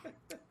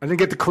didn't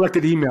get the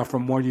corrected email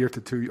from 1 year to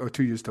 2 or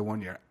 2 years to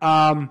 1 year.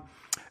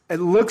 It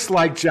looks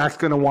like Jack's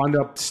going to wind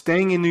up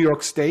staying in New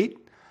York State,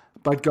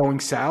 but going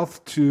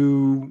south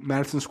to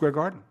Madison Square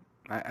Garden.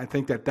 I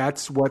think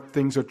that's what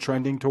things are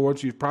trending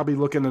towards. You're probably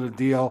looking at a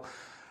deal.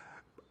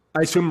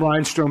 I assume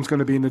Reinstrom's going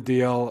to be in the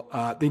deal.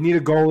 They need a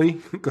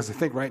goalie because I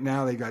think right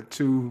now they got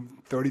 2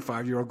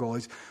 35-year-old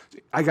goalies.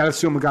 I got to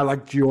assume a guy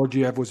like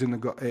Georgiev would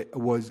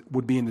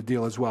be in the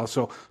deal as well.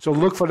 So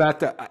look for that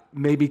to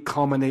maybe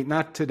culminate,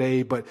 not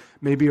today, but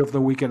maybe over the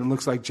weekend. It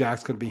looks like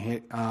Jack's going to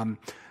be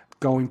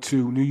going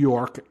to New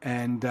York,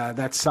 and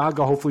that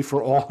saga, hopefully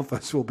for all of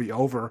us, will be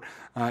over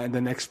in the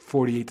next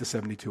 48 to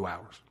 72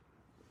 hours.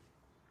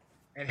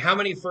 And how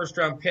many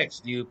first-round picks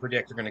do you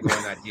predict are going to go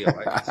in that deal?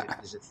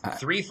 Is it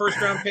 3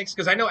 first-round picks?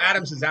 Because I know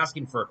Adams is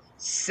asking for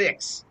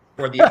 6,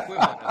 or the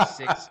equivalent of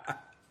 6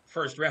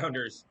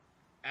 first-rounders.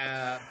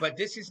 But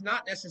this is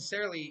not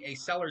necessarily a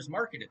seller's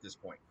market at this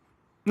point.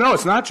 No,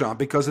 it's not, John,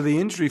 because of the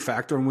injury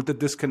factor and with the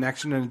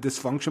disconnection and the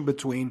dysfunction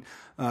between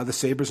the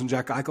Sabres and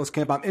Jack Eichel's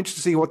camp. I'm interested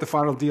to see what the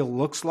final deal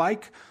looks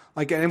like.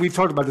 And we've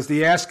talked about this.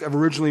 The ask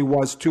originally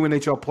was 2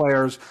 NHL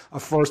players, a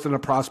first and a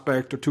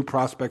prospect, or 2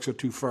 prospects or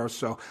 2 firsts.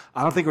 So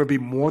I don't think it would be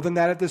more than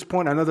that at this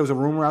point. I know there was a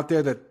rumor out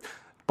there that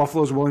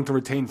Buffalo's willing to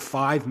retain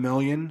 $5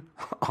 million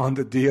on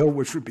the deal,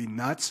 which would be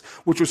nuts,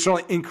 which would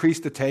certainly increase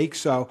the take.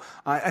 So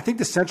I think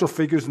the central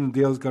figures in the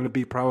deal is going to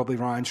be probably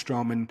Ryan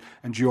Strome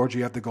and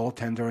Georgiev, the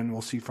goaltender, and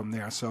we'll see from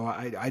there. So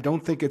I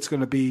don't think it's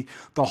going to be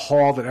the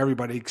haul that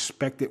everybody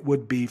expect it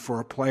would be for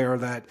a player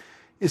that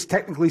is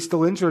technically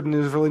still injured and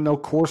there's really no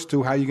course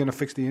to how you're going to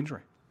fix the injury.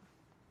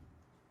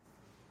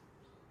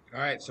 All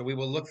right, so we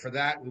will look for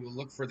that. We will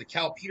look for the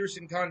Cal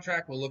Peterson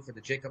contract. We'll look for the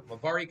Jacob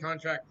Lavari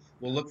contract.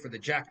 We'll look for the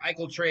Jack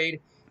Eichel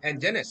trade.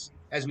 And Dennis,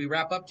 as we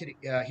wrap up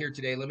here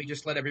today, let me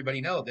just let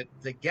everybody know that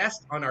the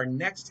guest on our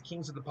next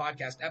Kings of the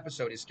Podcast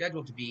episode is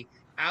scheduled to be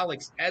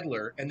Alex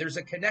Edler. And there's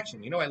a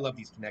connection. You know I love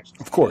these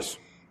connections. Of course.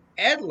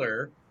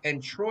 Edler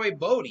and Troy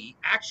Bodie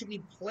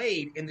actually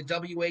played in the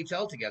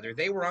WHL together.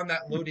 They were on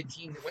that loaded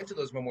team that went to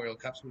those Memorial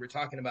Cups we were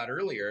talking about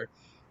earlier.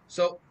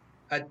 So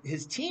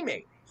his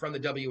teammate from the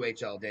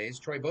WHL days,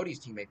 Troy Bodie's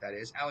teammate, that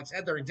is, Alex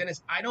Edler. And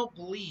Dennis, I don't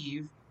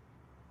believe,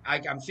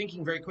 I'm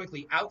thinking very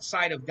quickly,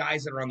 outside of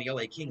guys that are on the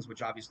LA Kings,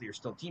 which obviously are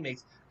still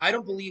teammates, I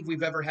don't believe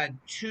we've ever had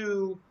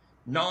 2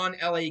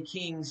 non-LA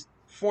Kings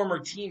former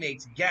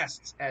teammates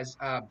guests as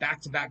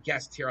back-to-back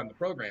guests here on the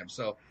program.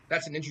 So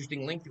that's an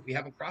interesting link that we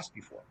haven't crossed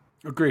before.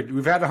 Agreed.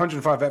 We've had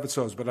 105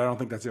 episodes, but I don't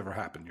think that's ever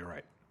happened. You're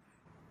right.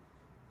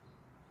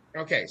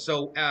 Okay,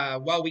 so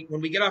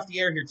when we get off the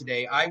air here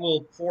today, I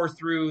will pour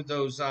through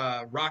those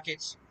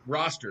Rockets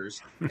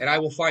rosters, and I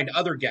will find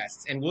other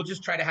guests, and we'll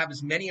just try to have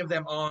as many of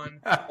them on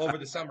over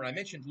the summer. I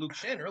mentioned Luke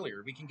Shen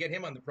earlier. We can get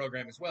him on the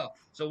program as well.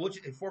 So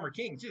former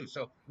King too.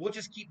 So we'll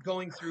just keep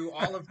going through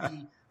all of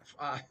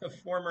the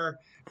former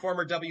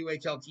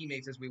WHL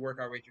teammates as we work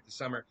our way through the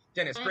summer.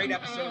 Dennis, great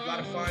episode, a lot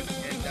of fun,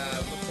 and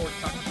look forward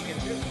to talking to you again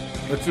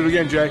soon. Let's do it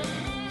again, Jay.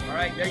 All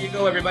right, there you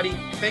go, everybody.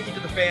 Thank you to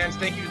the fans.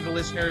 Thank you to the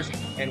listeners,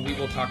 and we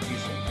will talk to you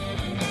soon.